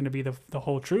probably not going to be the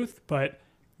whole truth, but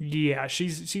yeah,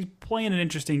 she's playing an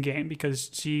interesting game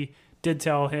because she did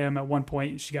tell him at one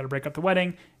point she got to break up the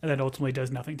wedding, and then ultimately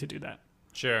does nothing to do that.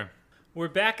 Sure. We're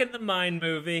back in the Mind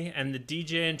movie, and the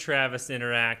DJ and Travis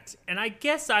interact. And I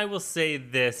guess I will say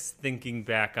this, thinking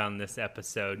back on this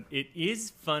episode. It is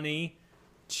funny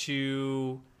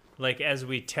to, like, as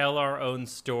we tell our own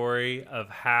story of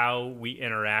how we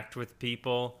interact with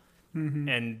people,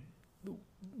 and,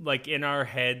 like, in our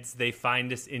heads, they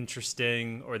find us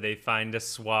interesting, or they find us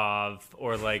suave,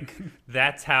 or, like,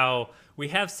 that's how we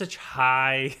have such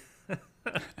high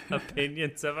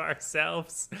opinions of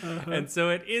ourselves. And so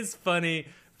it is funny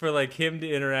for like him to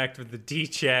interact with the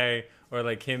DJ or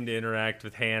like him to interact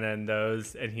with Hannah and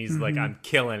those, and he's like, I'm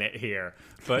killing it here.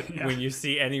 But when you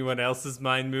see anyone else's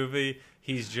Mind movie,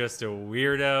 he's just a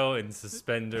weirdo in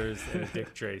suspenders and a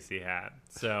Dick Tracy hat.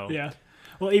 So yeah.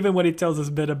 Well, even when he tells us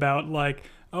a bit about like,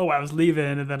 oh, I was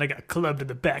leaving and then I got clubbed in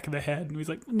the back of the head. And he's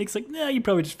like, Nick's like, nah, you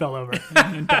probably just fell over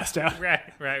and passed out. Right.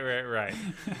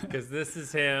 Because this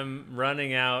is him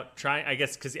running out, trying, I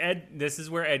guess, because this is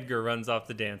where Edgar runs off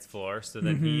the dance floor. So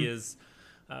then he is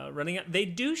running out. They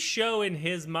do show in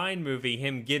his Mind movie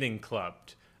him getting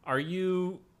clubbed. Do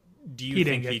you he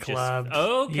think didn't he get clubbed? Just,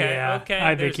 okay.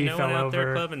 I There's think he no fell one out over.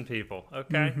 there clubbing people.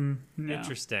 Okay. Yeah.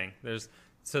 Interesting.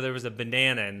 So there was a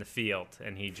banana in the field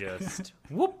and he just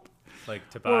whoop. Like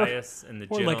Tobias and the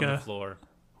gym like on the floor.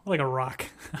 Like a rock.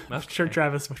 I'm sure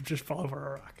Travis would just fall over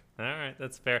a rock. All right,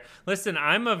 that's fair. Listen,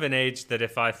 I'm of an age that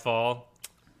if I fall,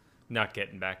 not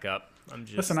getting back up.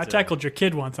 Listen, I tackled your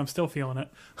kid once. I'm still feeling it.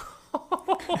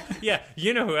 Yeah,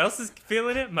 you know who else is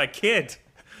feeling it? My kid.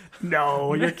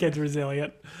 No, your kid's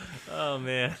resilient. Oh,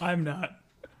 man. I'm not.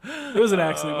 It was an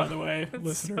accident, by the way,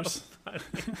 listeners. So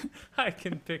funny. I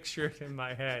can picture it in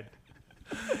my head.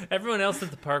 Everyone else at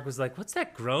the park was like, what's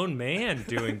that grown man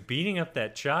doing beating up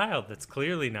that child that's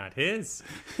clearly not his?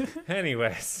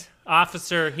 Anyways,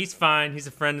 officer, he's fine. He's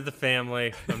a friend of the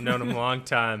family. I've known him a long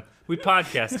time. We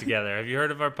podcast together. Have you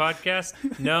heard of our podcast?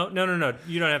 No.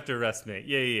 You don't have to arrest me.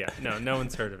 Yeah. No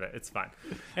one's heard of it. It's fine.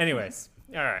 Anyways,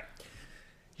 all right.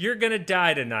 You're going to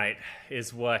die tonight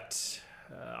is what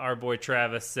our boy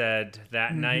Travis said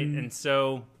that night. And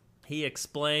so he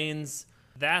explains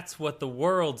that's what the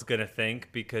world's going to think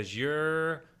because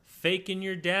you're faking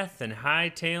your death and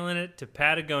hightailing it to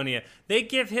Patagonia. They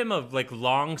give him a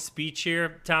long speech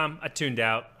here. Tom, I tuned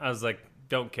out. I was like,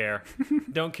 don't care.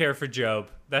 Don't care for Job.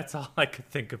 That's all I could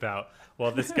think about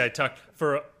while this guy talked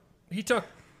for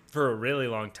a really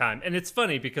long time. And it's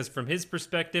funny because from his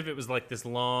perspective, it was like this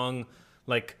long,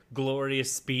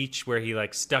 glorious speech where he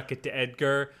stuck it to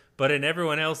Edgar. But in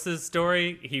everyone else's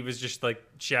story, he was just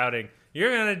shouting,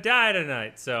 you're going to die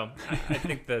tonight. So I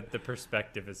think that the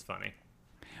perspective is funny.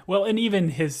 Well, and even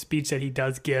his speech that he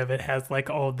does give, it has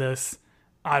all this,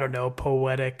 I don't know,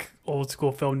 poetic, old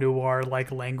school film noir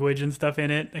language and stuff in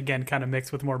it. Again, kind of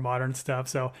mixed with more modern stuff.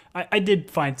 So I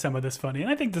did find some of this funny. And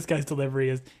I think this guy's delivery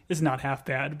is not half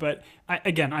bad. But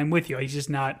I'm with you. He's just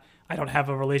not, I don't have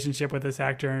a relationship with this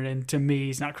actor. And to me,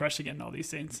 he's not crushing it in all these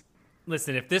scenes.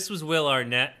 Listen, if this was Will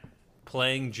Arnett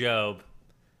playing Job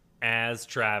as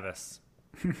Travis,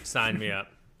 sign me up.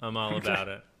 I'm all about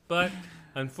it. but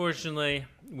unfortunately,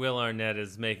 Will Arnett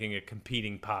is making a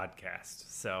competing podcast,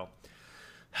 so...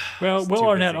 Well, It's Will too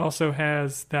Arnett busy. also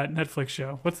has that Netflix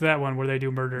show. What's that one where they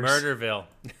do murders? Murderville.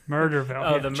 Murderville.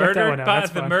 Oh, Yeah, the check that murder one out.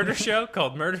 That's the fun. murder show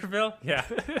called Murderville? Yeah.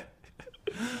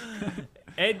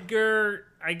 Edgar,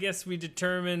 I guess we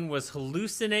determined, was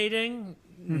hallucinating,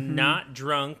 not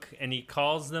drunk, and he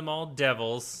calls them all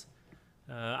devils.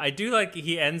 I do like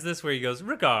he ends this where he goes,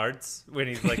 regards, when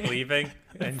he's like leaving.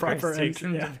 And Proper Grace takes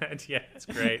end, him yeah. to bed. Yeah, it's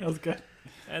great. That was good.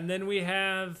 And then we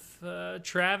have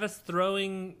Travis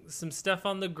throwing some stuff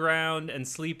on the ground and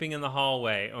sleeping in the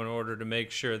hallway in order to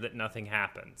make sure that nothing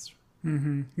happens.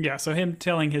 Yeah, so him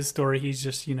telling his story, he's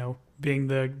just, being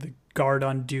the guard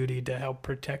on duty to help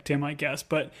protect him, I guess.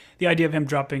 But the idea of him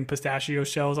dropping pistachio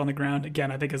shells on the ground, again,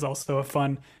 I think is also a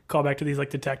fun callback to these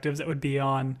like detectives that would be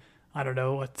on, I don't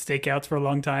know, stakeouts for a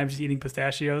long time, just eating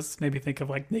pistachios. Maybe think of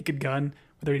like Naked Gun, where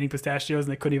they're eating pistachios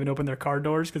and they couldn't even open their car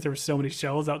doors because there were so many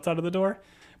shells outside of the door.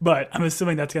 But I'm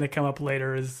assuming that's going to come up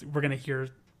later, is we're going to hear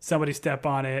somebody step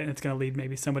on it and it's going to lead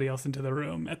maybe somebody else into the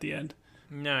room at the end.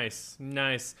 Nice.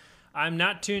 I'm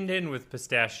not tuned in with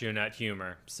pistachio nut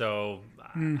humor. So,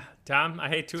 Tom, I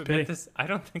hate to admit pity. this. I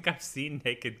don't think I've seen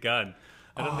Naked Gun.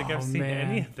 I don't think I've Oh, seen man.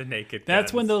 any of the Naked Guns.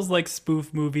 That's when those like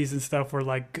spoof movies and stuff were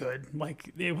like good.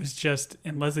 Like it was just,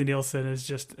 and Leslie Nielsen is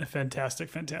just a fantastic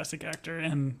actor.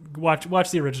 And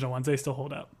watch the original ones; they still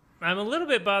hold up. I'm a little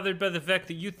bit bothered by the fact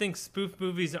that you think spoof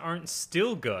movies aren't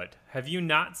still good. Have you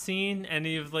not seen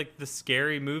any of like the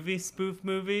scary movie spoof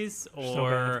movies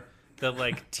or the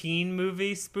like teen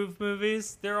movie spoof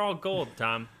movies? They're all gold,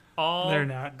 Tom. They're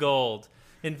not. Gold.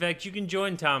 In fact, you can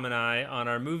join Tom and I on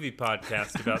our movie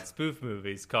podcast about spoof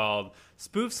movies called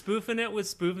Spoofing It with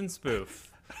Spoof and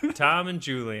Spoof. Tom and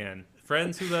Julian,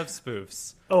 friends who love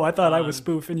spoofs. Oh, I thought I was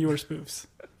spoof and you were spoofs.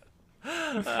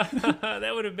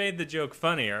 That would have made the joke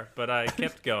funnier, but I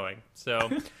kept going. So,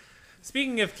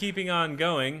 speaking of keeping on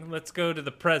going, let's go to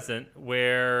the present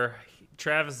where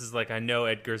Travis is like, I know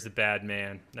Edgar's a bad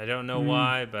man. I don't know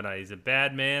why, but he's a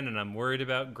bad man, and I'm worried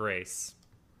about Grace.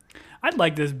 I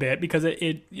like this bit because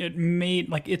it made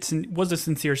like was a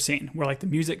sincere scene where like the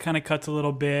music kind of cuts a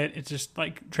little bit. It's just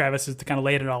like Travis is kind of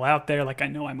laying it all out there. Like I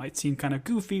know I might seem kind of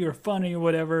goofy or funny or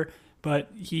whatever, but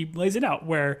he lays it out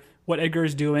where what Edgar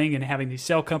is doing and having these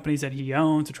shell companies that he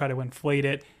owns to try to inflate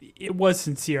it. It was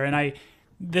sincere, and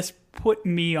this put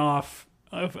me off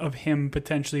of him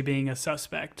potentially being a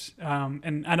suspect.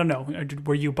 And I don't know,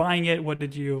 were you buying it? What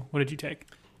did you take?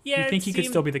 Yeah, You think he could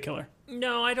still be the killer?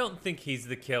 No, I don't think he's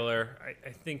the killer. I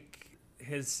think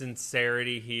his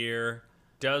sincerity here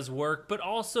does work, but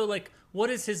also, like, what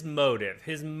is his motive?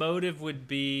 His motive would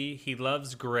be he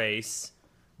loves Grace,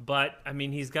 but, I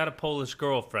mean, he's got a Polish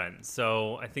girlfriend,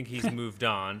 so I think he's moved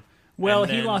on. Well,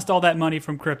 And he then- lost all that money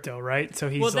from crypto, right? So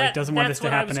he's doesn't want this to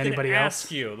happen to anybody else.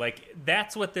 Ask you. Like,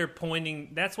 that's what they're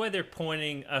pointing. That's why they're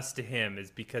pointing us to him, is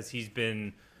because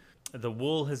the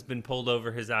wool has been pulled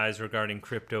over his eyes regarding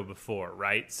crypto before,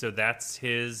 right? So that's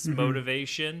his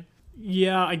motivation.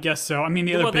 Yeah, I guess so. I mean,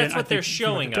 the other Well, bit, that's what they're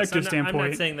showing us. detective I'm not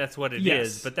standpoint, saying that's what it Yes.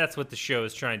 is, but that's what the show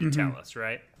is trying to tell us,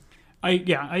 right? I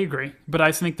agree. But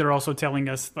I think they're also telling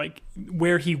us like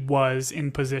where he was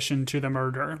in position to the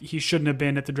murder. He shouldn't have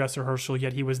been at the dress rehearsal,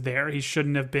 yet he was there. He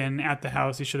shouldn't have been at the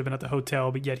house. He should have been at the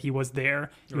hotel, but yet he was there.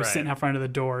 He was Right. sitting out front of the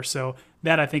door. So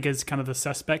that I think is kind of the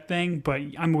suspect thing. But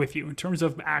I'm with you in terms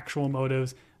of actual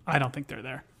motives. I don't think they're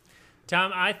there.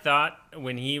 Tom, I thought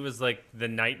when he was like the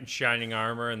knight in shining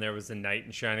armor and there was a knight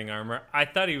in shining armor, I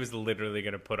thought he was literally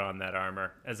going to put on that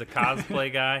armor. As a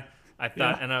cosplay guy, I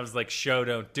thought, Yeah. and I was like, show,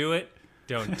 don't do it.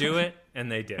 And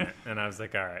they didn't. And I was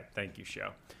like, all right, thank you,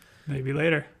 show. Maybe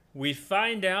later. We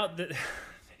find out that,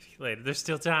 maybe later, there's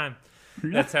still time.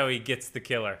 That's how he gets the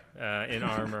killer in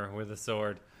armor with a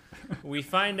sword. We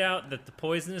find out that the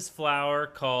poisonous flower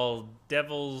called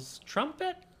Devil's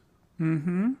Trumpet.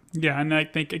 Yeah, and I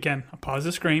think again, I'll pause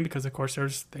the screen because of course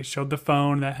they showed the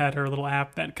phone that had her little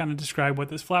app that kind of described what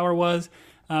this flower was.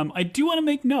 I do want to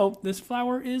make note this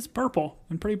flower is purple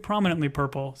and pretty prominently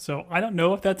purple. So I don't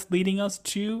know if that's leading us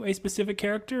to a specific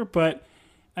character, but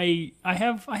I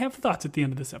have thoughts at the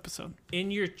end of this episode.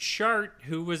 In your chart,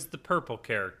 who was the purple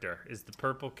character? Is the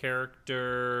purple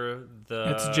character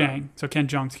the... It's Jang, so Ken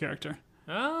Jeong's character.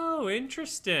 Oh,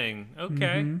 interesting.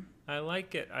 Okay. I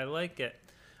like it.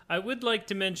 I would like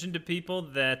to mention to people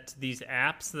that these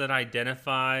apps that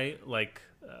identify like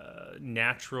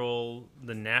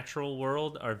the natural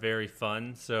world are very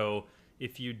fun. So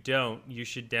if you don't, you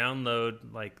should download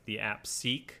like the app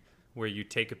Seek, where you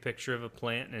take a picture of a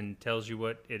plant and tells you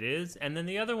what it is. And then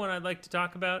the other one I'd like to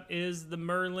talk about is the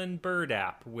Merlin Bird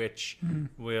app, which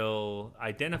will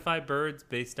identify birds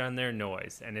based on their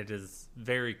noise, and it is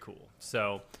very cool.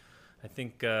 So I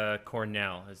think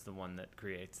Cornell is the one that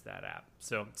creates that app.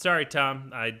 So sorry,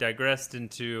 Tom, I digressed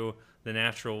into the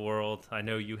natural world. I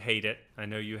know you hate it. I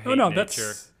know you hate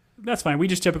nature. That's fine. We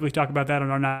just typically talk about that on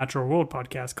our Natural World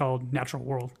podcast called Natural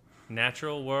World.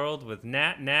 Natural World with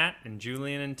Nat, and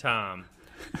Julian and Tom.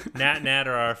 Nat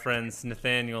are our friends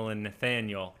Nathaniel and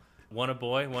Nathaniel. One a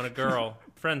boy, one a girl,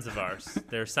 friends of ours.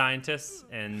 They're scientists,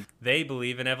 and they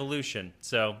believe in evolution.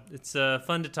 So it's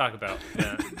fun to talk about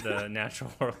the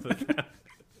natural world with them.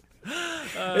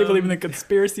 They believe in the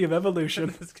conspiracy of evolution.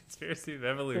 The conspiracy of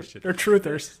evolution. They're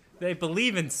truthers. They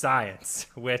believe in science,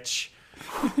 which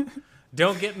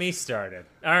don't get me started.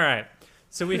 All right.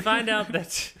 So we find out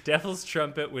that Devil's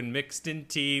Trumpet, when mixed in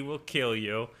tea, will kill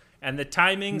you. And the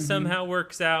timing somehow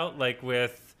works out, like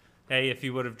with, hey, if he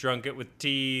would have drunk it with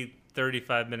tea,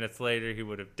 35 minutes later, he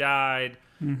would have died.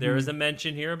 There is a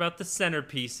mention here about the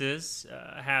centerpieces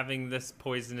having this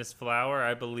poisonous flower,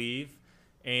 I believe.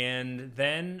 And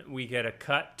then we get a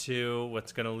cut to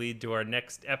what's going to lead to our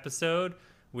next episode,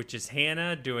 which is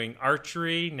Hannah doing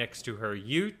archery next to her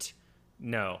ute.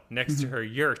 No, next to her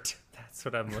yurt. That's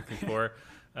what I'm looking for.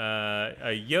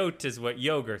 A yote is what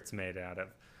yogurt's made out of.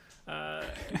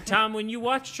 Tom, when you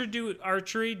watched her do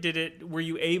archery, were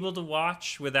you able to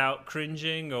watch without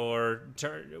cringing, or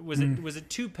was it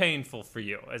too painful for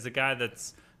you as a guy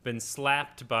that's been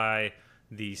slapped by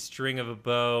the string of a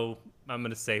bow, I'm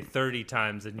going to say 30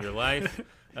 times in your life?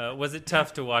 Was it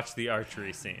tough to watch the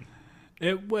archery scene?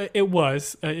 It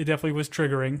was. It definitely was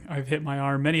triggering. I've hit my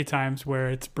arm many times where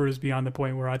it's bruised beyond the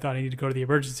point where I thought I needed to go to the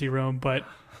emergency room, but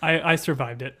I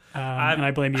survived it, and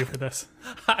I blame you for this.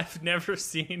 I've never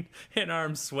seen an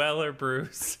arm swell or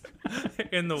bruise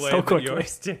in the way So that quickly.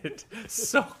 yours did.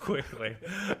 So quickly.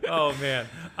 Oh, man.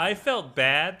 I felt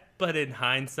bad, but in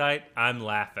hindsight, I'm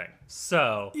laughing.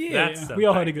 So that's something. We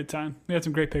all had a good time. We had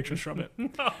some great pictures from it.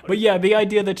 But yeah, the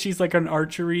idea that she's like an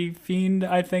archery fiend,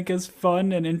 I think, is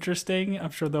fun and interesting.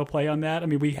 I'm sure they'll play on that. I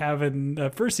mean, we have in the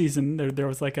first season, there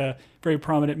was like a very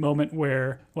prominent moment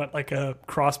where like a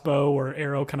crossbow or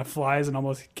arrow kind of flies and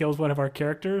almost kills one of our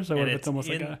characters. So it's almost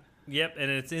like a... Yep, and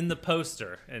it's in the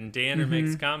poster. And Danner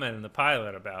makes comment in the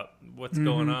pilot about what's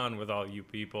going on with all you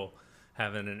people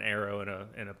having an arrow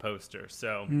in a poster.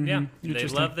 So, yeah, they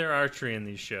love their archery in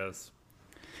these shows.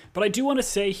 But I do want to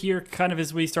say here, kind of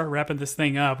as we start wrapping this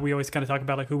thing up, we always kind of talk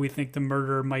about like who we think the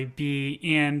murderer might be.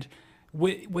 And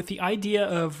with the idea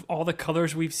of all the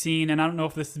colors we've seen, and I don't know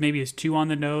if this maybe is too on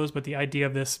the nose, but the idea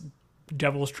of this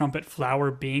Devil's Trumpet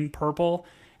flower being purple,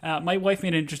 my wife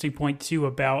made an interesting point too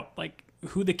about like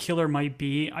who the killer might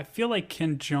be. I feel like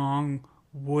Ken Jeong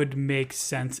would make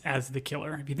sense as the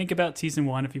killer. If you think about season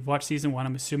one, if you've watched season one,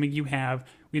 I'm assuming you have.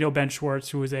 We know Ben Schwartz,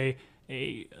 who was a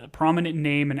prominent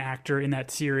name and actor in that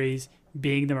series,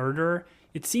 being the murderer.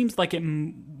 It seems like it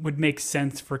would make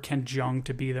sense for Ken Jeong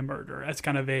to be the murderer as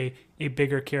kind of a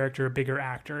bigger character, a bigger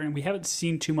actor. And we haven't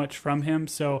seen too much from him,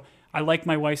 so I like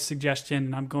my wife's suggestion,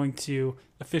 and I'm going to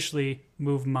officially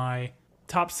move my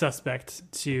top suspect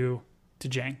to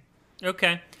Jang.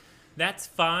 Okay, that's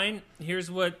fine. Here's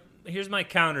my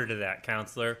counter to that,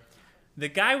 counselor. The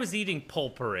guy was eating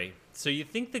pulpery. So you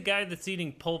think the guy that's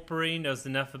eating pulpery knows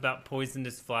enough about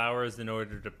poisonous flowers in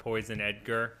order to poison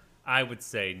Edgar? I would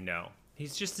say no.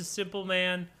 He's just a simple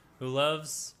man who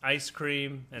loves ice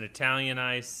cream and Italian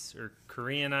ice or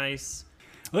Korean ice.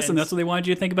 Listen, that's what they wanted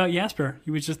you to think about Jasper.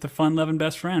 He was just a fun-loving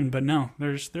best friend. But no,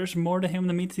 there's more to him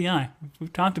than meets the eye.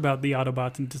 We've talked about the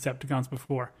Autobots and Decepticons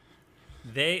before.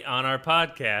 They, on our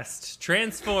podcast,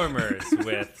 Transformers,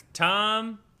 with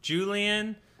Tom,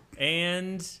 Julian,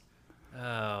 and...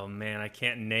 oh, man, I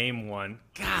can't name one.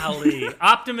 Golly.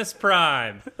 Optimus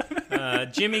Prime.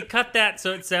 Jimmy, cut that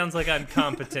so it sounds like I'm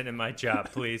competent in my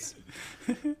job, please.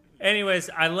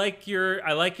 Anyways, I like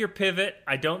your pivot.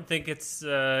 I don't think it's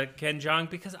Ken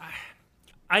Jeong because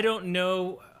I don't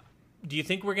know. Do you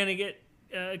think we're going to get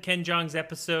Ken Jeong's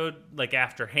episode like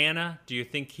after Hannah? Do you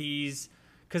think he's...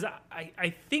 because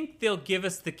I think they'll give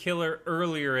us the killer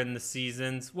earlier in the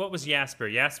seasons. What was Jasper?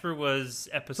 Jasper was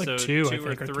episode like two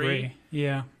or three.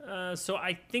 Yeah. So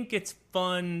I think it's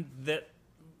fun that,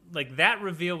 like, that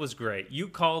reveal was great. You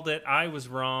called it. I was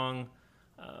wrong.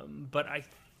 But I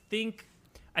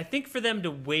think for them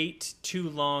to wait too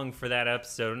long for that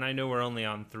episode, and I know we're only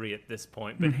on 3 at this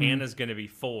point, but Hannah's going to be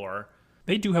 4.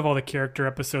 They do have all the character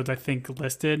episodes, I think,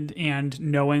 listed, and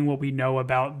knowing what we know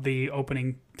about the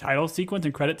opening title sequence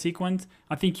and credit sequence,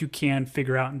 I think you can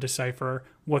figure out and decipher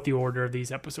what the order of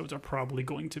these episodes are probably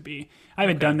going to be. I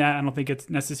haven't done that. I don't think it's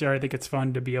necessary. I think it's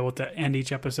fun to be able to end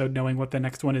each episode knowing what the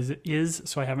next one is.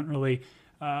 So I haven't really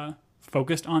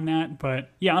focused on that. But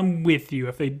yeah, I'm with you.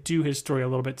 If they do his story a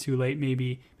little bit too late,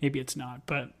 maybe it's not.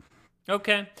 But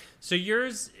okay, so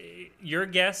your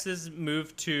guess is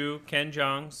moved to Ken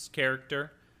Jeong's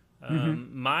character.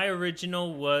 My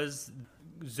original was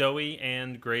Zoe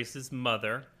and Grace's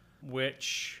mother,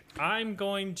 which I'm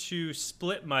going to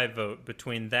split my vote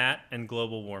between that and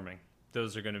global warming.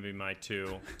 Those are going to be my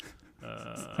two.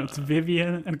 It's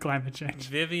Vivian and climate change.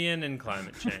 Vivian and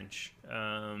climate change.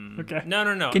 Okay.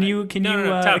 No. Can you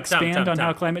Tom, expand on Tom.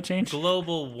 how climate change?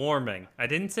 Global warming. I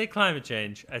didn't say climate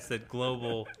change. I said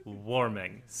global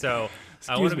warming. So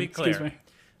I want to be clear.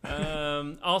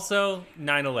 Also,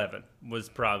 9/11 was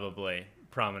probably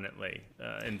prominently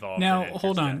involved. Now, in it.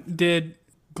 hold on. Did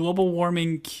global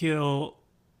warming kill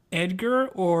Edgar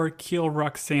or kill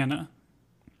Roxana?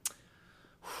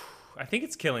 I think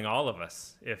it's killing all of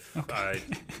us.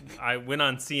 I went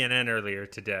on CNN earlier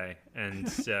today and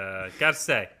got to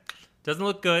say, doesn't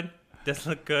look good.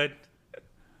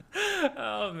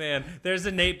 Oh man, there's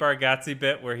a Nate Bargatze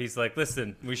bit where he's like,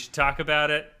 "Listen, we should talk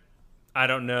about it. I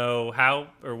don't know how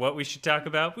or what we should talk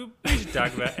about. We should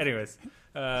talk about it." Anyways,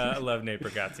 I love Nate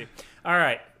Bargatze. All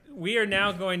right, we are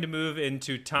now going to move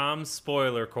into Tom's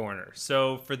spoiler corner.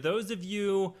 So for those of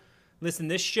you, listen,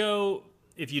 this show,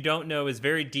 if you don't know, is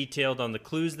very detailed on the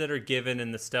clues that are given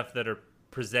and the stuff that are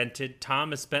presented.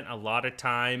 Tom has spent a lot of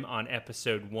time on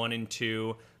episode 1 and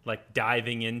 2, like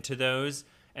diving into those.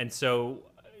 And so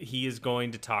he is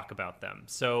going to talk about them.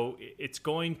 So it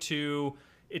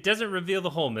doesn't reveal the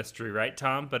whole mystery, right,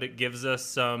 Tom? But it gives us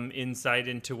some insight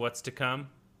into what's to come.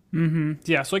 Mm-hmm.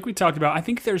 Yeah, so like we talked about, I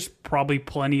think there's probably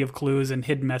plenty of clues and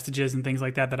hidden messages and things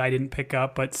like that I didn't pick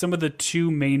up, but some of the two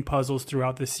main puzzles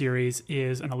throughout this series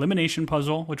is an elimination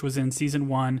puzzle, which was in season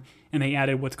 1, and they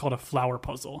added what's called a flower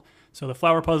puzzle. So the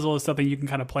flower puzzle is something you can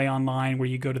kind of play online where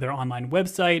you go to their online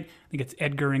website. I think it's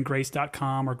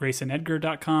edgarandgrace.com or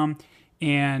graceandedgar.com,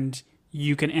 and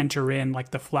you can enter in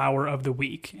like the flower of the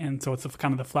week. And so it's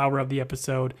kind of the flower of the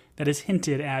episode that is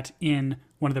hinted at in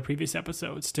one of the previous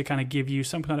episodes to kind of give you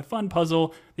some kind of fun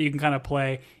puzzle that you can kind of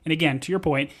play. And again, to your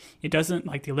point, it doesn't,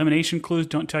 like the elimination clues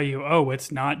don't tell you, oh,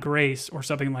 it's not Grace or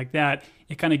something like that.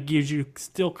 It kind of gives you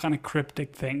still kind of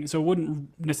cryptic things. So it wouldn't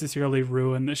necessarily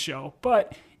ruin the show.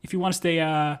 But if you want to stay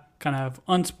kind of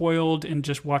unspoiled and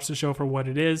just watch the show for what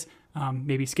it is,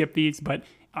 maybe skip these. But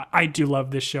I do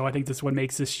love this show. I think this is what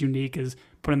makes this unique, is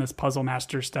putting this puzzle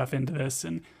master stuff into this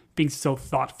and being so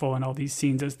thoughtful in all these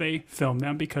scenes as they film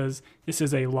them, because this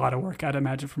is a lot of work, I'd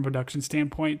imagine, from a production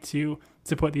standpoint to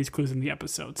put these clues in the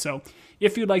episode. So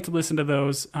if you'd like to listen to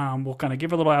those, we'll kind of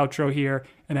give a little outro here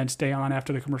and then stay on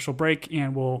after the commercial break,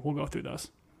 and we'll go through those.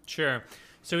 Sure.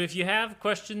 So if you have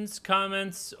questions,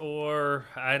 comments, or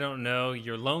I don't know,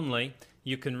 you're lonely,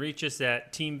 you can reach us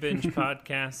at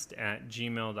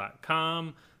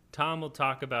teambingepodcast@gmail.com. Tom will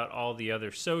talk about all the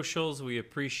other socials. We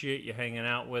appreciate you hanging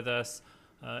out with us.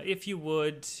 If you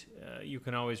would, you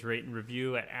can always rate and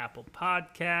review at Apple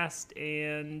Podcast.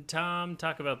 And Tom,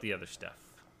 talk about the other stuff.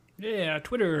 Yeah,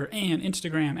 Twitter and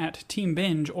Instagram at Team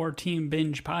Binge or Team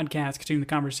Binge Podcast. Continue the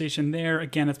conversation there.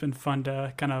 Again, it's been fun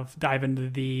to kind of dive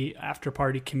into the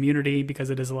Afterparty community,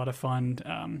 because it is a lot of fun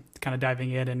kind of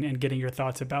diving in and getting your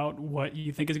thoughts about what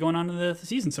you think is going on in the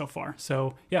season so far.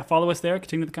 So yeah, follow us there,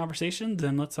 continue the conversations,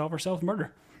 and let's solve ourselves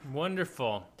murder.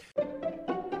 Wonderful.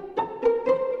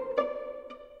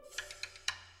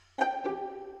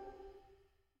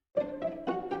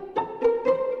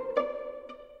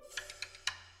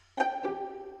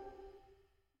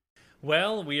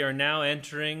 Well, we are now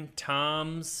entering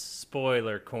Tom's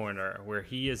spoiler corner, where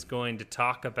he is going to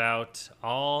talk about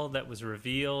all that was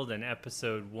revealed in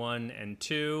episode 1 and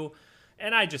 2.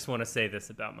 And I just want to say this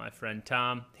about my friend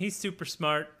Tom. He's super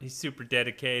smart, he's super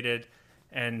dedicated,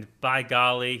 and by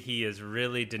golly, he has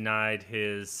really denied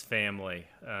his family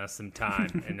some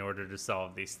time in order to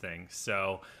solve these things.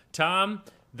 So, Tom,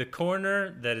 the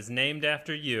corner that is named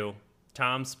after you,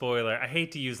 Tom Spoiler. I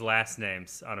hate to use last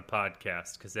names on a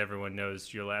podcast because everyone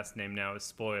knows your last name now is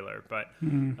Spoiler, but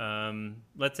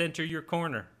let's enter your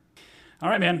corner. All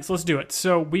right, man. So let's do it.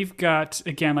 So we've got,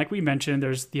 again, like we mentioned,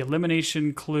 there's the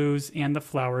elimination clues and the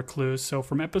flower clues. So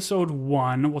from episode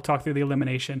 1, we'll talk through the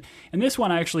elimination. And this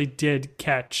one I actually did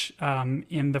catch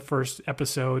in the first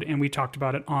episode, and we talked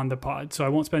about it on the pod. So I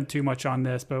won't spend too much on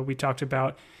this, but we talked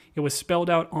about It was spelled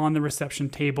out on the reception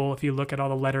table. If you look at all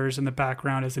the letters in the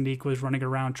background as Anique was running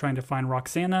around trying to find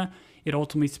Roxana, it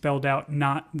ultimately spelled out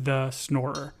not the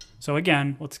snorer. So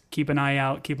again, let's keep an eye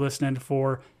out, keep listening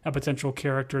for a potential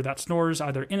character that snores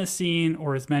either in a scene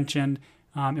or is mentioned,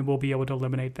 and we'll be able to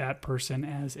eliminate that person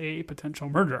as a potential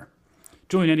murderer.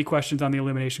 Julian, any questions on the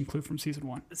elimination clue from season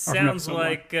 1? Sounds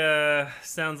like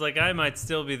I might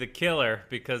still be the killer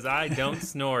because I don't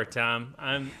snore, Tom.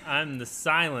 I'm the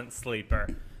silent sleeper.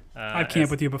 I've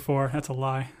camped with you before. That's a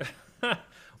lie.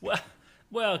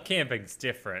 Well, camping's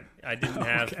different. I didn't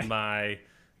have my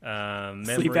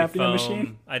memory sleep apnea foam.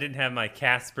 machine? I didn't have my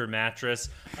Casper mattress.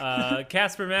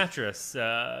 Casper mattress.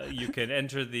 You can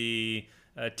enter the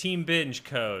Team Binge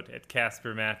code at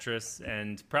Casper Mattress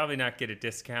and probably not get a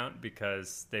discount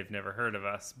because they've never heard of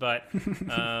us. But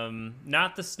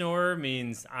not the snorer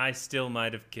means I still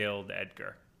might have killed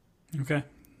Edgar. Okay,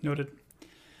 noted.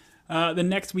 The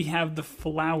next we have the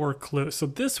flower clue. So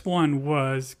this one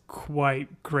was quite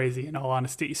crazy in all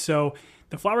honesty. So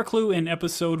the flower clue in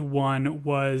episode 1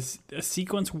 was a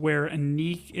sequence where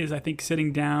Anique is, I think,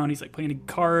 sitting down. He's like playing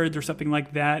cards or something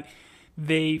like that.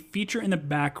 They feature in the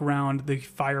background the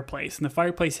fireplace. And the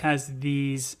fireplace has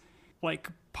these like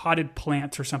potted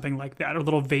plants or something like that, or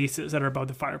little vases that are above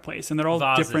the fireplace. And they're all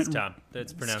vases, different. Tom.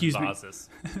 That's pronounced vases.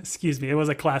 Excuse me. It was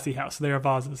a classy house. So they are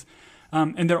vases.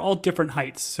 And they're all different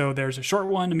heights. So there's a short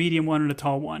one, a medium one, and a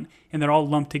tall one. And they're all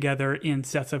lumped together in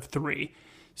sets of 3.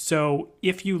 So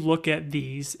if you look at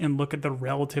these and look at the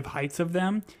relative heights of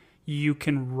them, you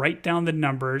can write down the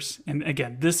numbers. And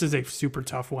again, this is a super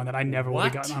tough one that I never would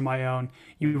have gotten on my own.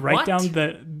 You write down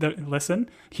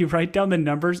you write down the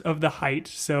numbers of the height.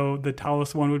 So the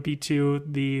tallest one would be 2,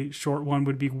 the short one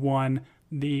would be 1,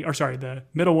 the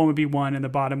middle one would be 1, and the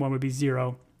bottom one would be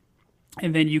 0.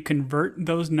 And then you convert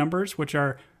those numbers, which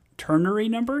are ternary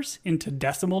numbers, into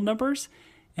decimal numbers.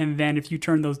 And then if you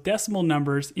turn those decimal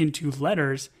numbers into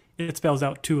letters, it spells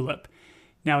out tulip.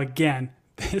 Now, again,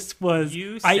 this was...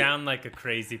 You sound like a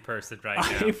crazy person right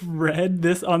now. I've read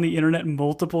this on the internet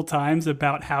multiple times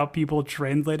about how people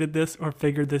translated this or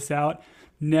figured this out.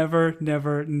 Never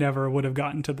would have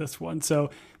gotten to this one. So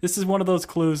this is one of those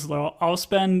clues. I'll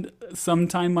spend some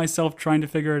time myself trying to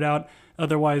figure it out.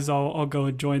 Otherwise, I'll go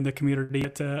and join the community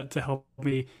to help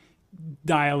me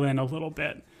dial in a little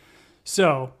bit.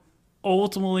 So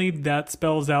ultimately, that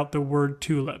spells out the word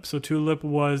tulip. So tulip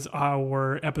was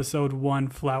our episode 1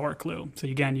 flower clue. So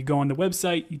again, you go on the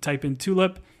website, you type in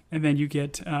tulip, and then you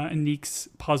get Anique's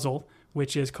puzzle,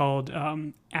 which is called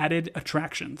Added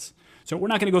Attractions. So we're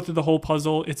not going to go through the whole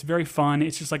puzzle. It's very fun.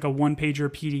 It's just like a one-pager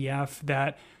PDF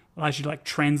that allows you to like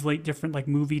translate different like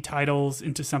movie titles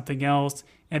into something else.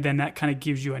 And then that kind of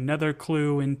gives you another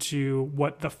clue into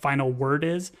what the final word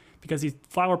is, because these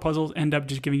flower puzzles end up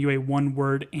just giving you a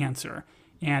one-word answer.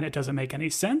 And it doesn't make any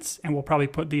sense. And we'll probably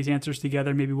put these answers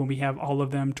together maybe when we have all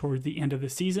of them towards the end of the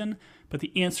season. But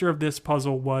the answer of this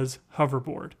puzzle was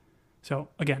hoverboard. So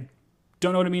again,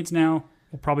 don't know what it means now.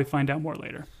 We'll probably find out more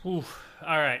later. Ooh.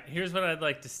 All right, here's what I'd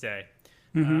like to say.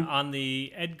 On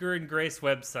the Edgar and Grace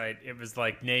website, it was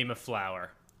like, name a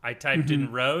flower. I typed in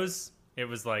rose. It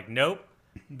was like, nope.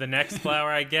 The next flower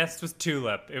I guessed was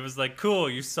tulip. It was like, cool,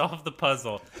 you solved the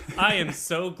puzzle. I am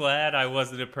so glad I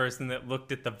wasn't a person that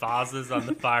looked at the vases on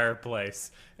the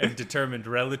fireplace and determined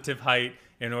relative height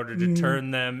in order to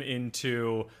turn them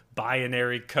into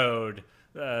binary code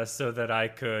so that I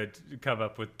could come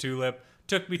up with tulip.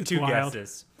 Took me 2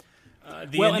 guesses.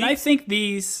 And I think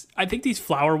these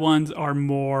flower ones are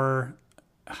more...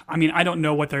 I mean, I don't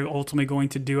know what they're ultimately going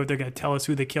to do, if they're going to tell us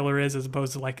who the killer is as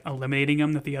opposed to like eliminating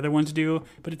them that the other ones do.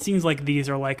 But it seems like these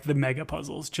are like the mega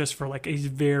puzzles just for like a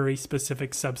very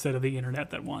specific subset of the internet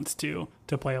that wants to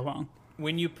play along.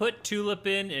 When you put tulip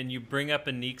in and you bring up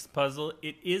Anique's puzzle,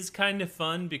 it is kind of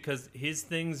fun because his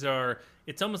things are...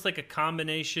 It's almost like a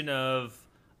combination of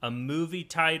a movie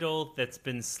title that's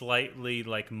been slightly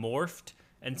like morphed.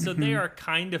 And so they are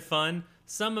kind of fun.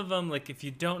 Some of them, like if you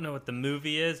don't know what the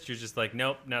movie is, you're just like,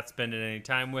 nope, not spending any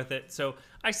time with it. So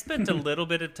I spent a little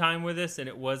bit of time with this and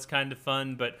it was kind of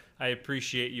fun, but I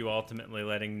appreciate you ultimately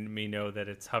letting me know that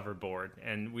it's hoverboard.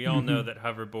 And we all know that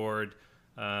hoverboard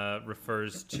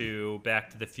refers to Back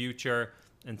to the Future.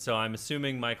 And so I'm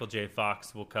assuming Michael J.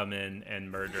 Fox will come in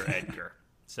and murder Edgar.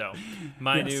 So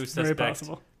my new suspect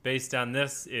based on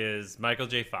this is Michael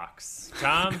J. Fox.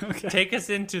 Tom, take us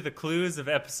into the clues of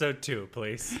episode 2,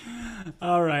 please.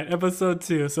 All right, episode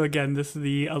 2. So again, this is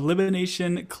the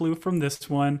elimination clue from this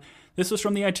one. This was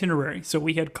from the itinerary. So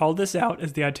we had called this out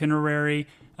as the itinerary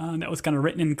that was kind of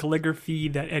written in calligraphy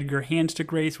that Edgar hands to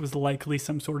Grace was likely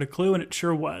some sort of clue, and it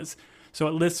sure was. So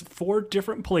it lists 4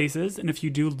 different places, and if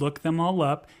you do look them all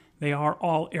up, they are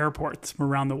all airports from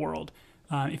around the world.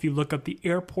 If you look up the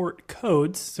airport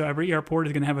codes, so every airport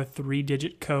is going to have a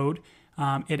 3-digit code.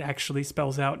 It actually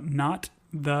spells out not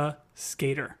the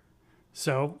skater.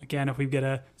 So again, if we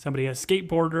get somebody a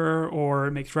skateboarder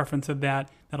or makes reference to that,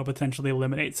 that'll potentially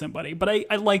eliminate somebody. But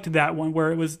I liked that one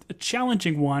where it was a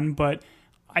challenging one, but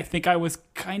I think I was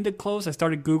kind of close. I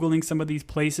started Googling some of these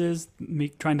places,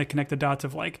 trying to connect the dots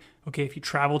of like, okay, if you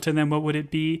travel to them, what would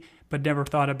it be? But never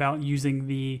thought about using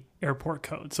the airport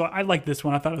code. So I like this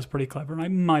one. I thought it was pretty clever, and I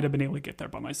might have been able to get there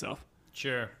by myself.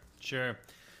 Sure.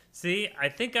 See, I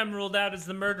think I'm ruled out as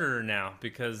the murderer now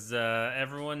because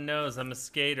everyone knows I'm a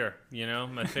skater. You know,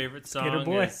 my favorite song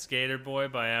is Skater Boy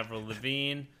by Avril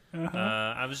Lavigne.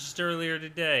 I was just earlier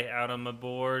today out on my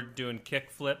board doing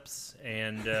kick flips,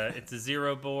 and it's a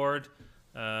zero board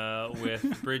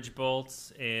with bridge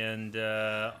bolts and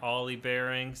ollie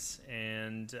bearings,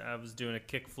 and I was doing a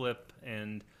kick flip,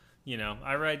 and, you know,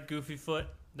 I ride Goofy Foot.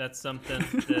 That's something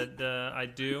that I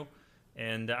do.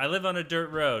 And I live on a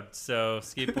dirt road, so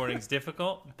skateboarding's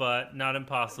difficult, but not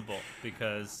impossible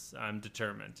because I'm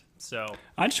determined. So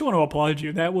I just want to applaud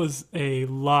you. That was a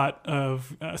lot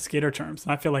of skater terms.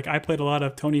 I feel like I played a lot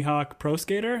of Tony Hawk Pro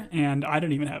Skater, and I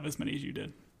didn't even have as many as you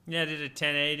did. Yeah, I did a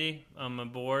 1080 on my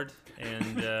board,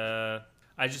 and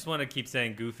I just want to keep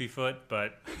saying Goofy Foot,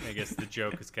 but I guess the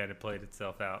joke has kind of played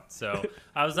itself out. So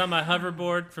I was on my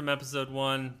hoverboard from episode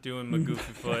 1 doing my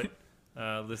Goofy Foot,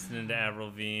 listening to Avril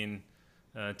Lavigne.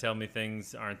 Tell me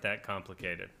things aren't that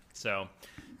complicated. So,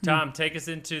 Tom, take us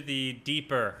into the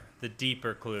deeper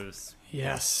clues.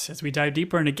 Yes, as we dive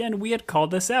deeper, and again, we had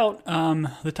called this out,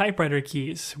 the typewriter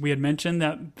keys. We had mentioned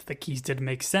that the keys didn't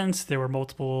make sense. There were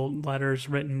multiple letters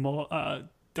written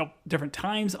different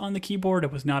times on the keyboard.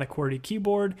 It was not a QWERTY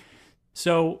keyboard.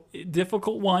 So,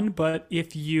 difficult one, but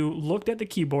if you looked at the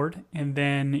keyboard and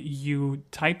then you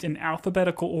typed in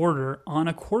alphabetical order on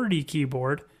a QWERTY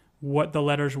keyboard, what the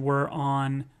letters were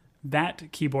on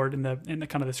that keyboard in the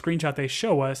kind of the screenshot they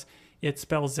show us, it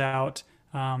spells out,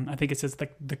 I think it says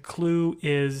the clue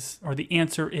is, or the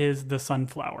answer is the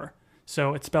sunflower.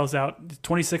 So it spells out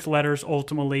 26 letters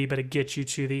ultimately, but it gets you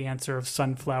to the answer of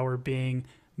sunflower being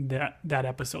that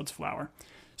episode's flower.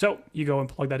 So you go and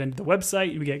plug that into the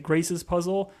website, you get Grace's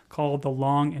puzzle called The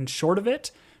Long and Short of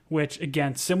It, which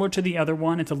again, similar to the other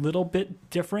one, it's a little bit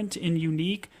different and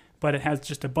unique, but it has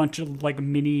just a bunch of like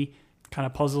mini kind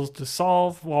of puzzles to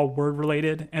solve, all word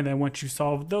related. And then once you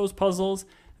solve those puzzles,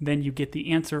 then you get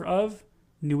the answer of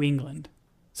New England.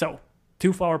 So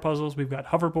 2 flower puzzles. We've got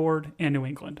hoverboard and New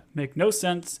England. Make no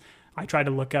sense. I tried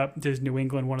to look up, is New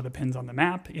England one of the pins on the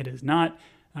map? It is not.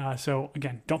 So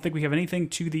again, don't think we have anything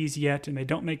to these yet, and they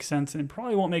don't make sense, and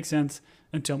probably won't make sense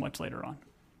until much later on.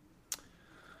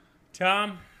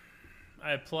 Tom,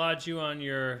 I applaud you on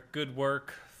your good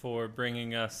work for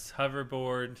bringing us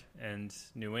hoverboard and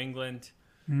New England.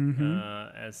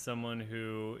 As someone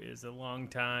who is a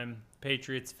longtime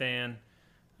Patriots fan,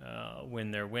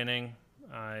 when they're winning,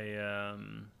 I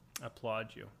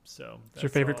applaud you. So it's your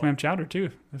favorite clam chowder too,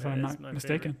 if I'm not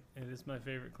mistaken. It is my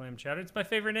favorite clam chowder. It's my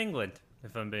favorite England,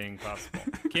 if I'm being possible.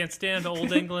 Can't stand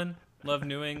old England. Love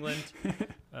New England.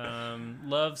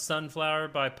 Love Sunflower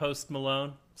by Post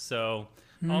Malone. So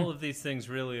all of these things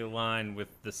really align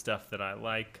with the stuff that I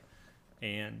like,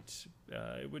 and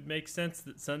it would make sense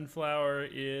that Sunflower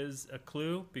is a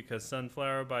clue because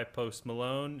Sunflower by Post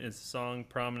Malone is a song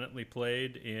prominently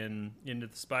played in Into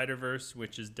the Spider-Verse,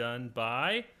 which is done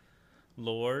by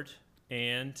Lord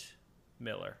and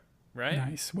Miller, right?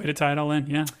 Nice. Way to tie it all in.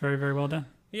 Yeah, very, very well done.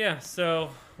 Yeah,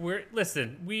 so we're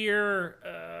playing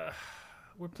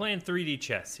 3D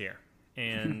chess here,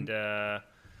 and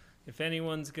if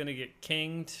anyone's gonna get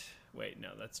kinged, wait, no,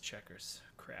 that's checkers.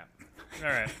 Crap. All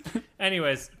right.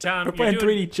 Anyways, Tom, we're playing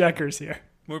 3D checkers here.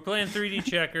 We're playing 3D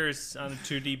checkers on a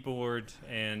 2D board,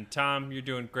 and Tom, you're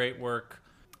doing great work.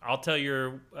 I'll tell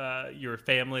your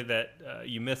family that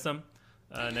you miss them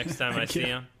next time I see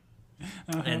them.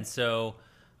 And so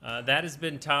that has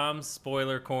been Tom's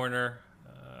Spoiler Corner.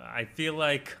 I feel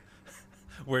like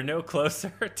we're no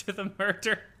closer to the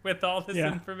murder with all this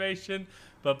information.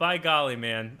 But by golly,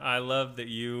 man, I love that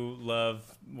you love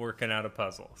working out a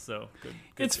puzzle. So good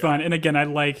it's job. fun. And again,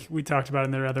 we talked about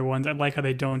in their other ones, I like how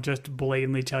they don't just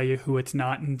blatantly tell you who it's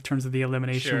not in terms of the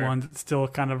elimination ones. It still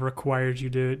kind of requires you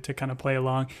to kind of play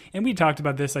along. And we talked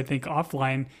about this, I think,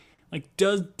 offline. Like,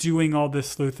 does doing all this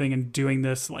sleuthing and doing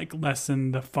this, like,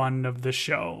 lessen the fun of the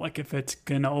show? Like, if it's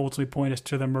going to ultimately point us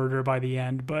to the murder by the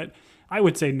end. But I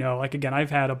would say no. Like, again,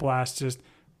 I've had a blast just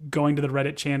going to the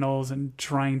Reddit channels and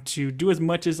trying to do as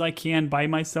much as I can by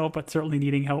myself, but certainly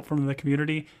needing help from the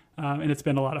community. And it's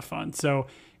been a lot of fun. So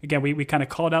again, we kind of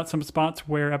called out some spots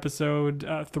where episode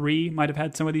 3 might have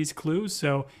had some of these clues.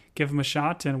 So give them a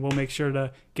shot, and we'll make sure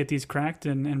to get these cracked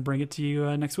and bring it to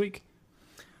you next week.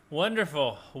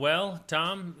 Wonderful. Well,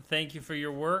 Tom, thank you for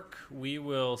your work. We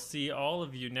will see all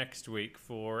of you next week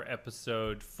for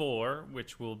episode 4,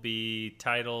 which will be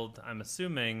titled, I'm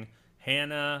assuming,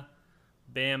 Hannah,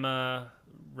 Bama,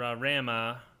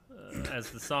 Rama, as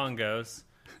the song goes.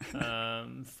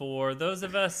 For those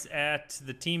of us at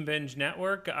the Team Binge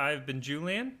Network, I've been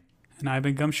Julian. And I've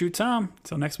been Gumshoe Tom.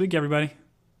 Till next week, everybody.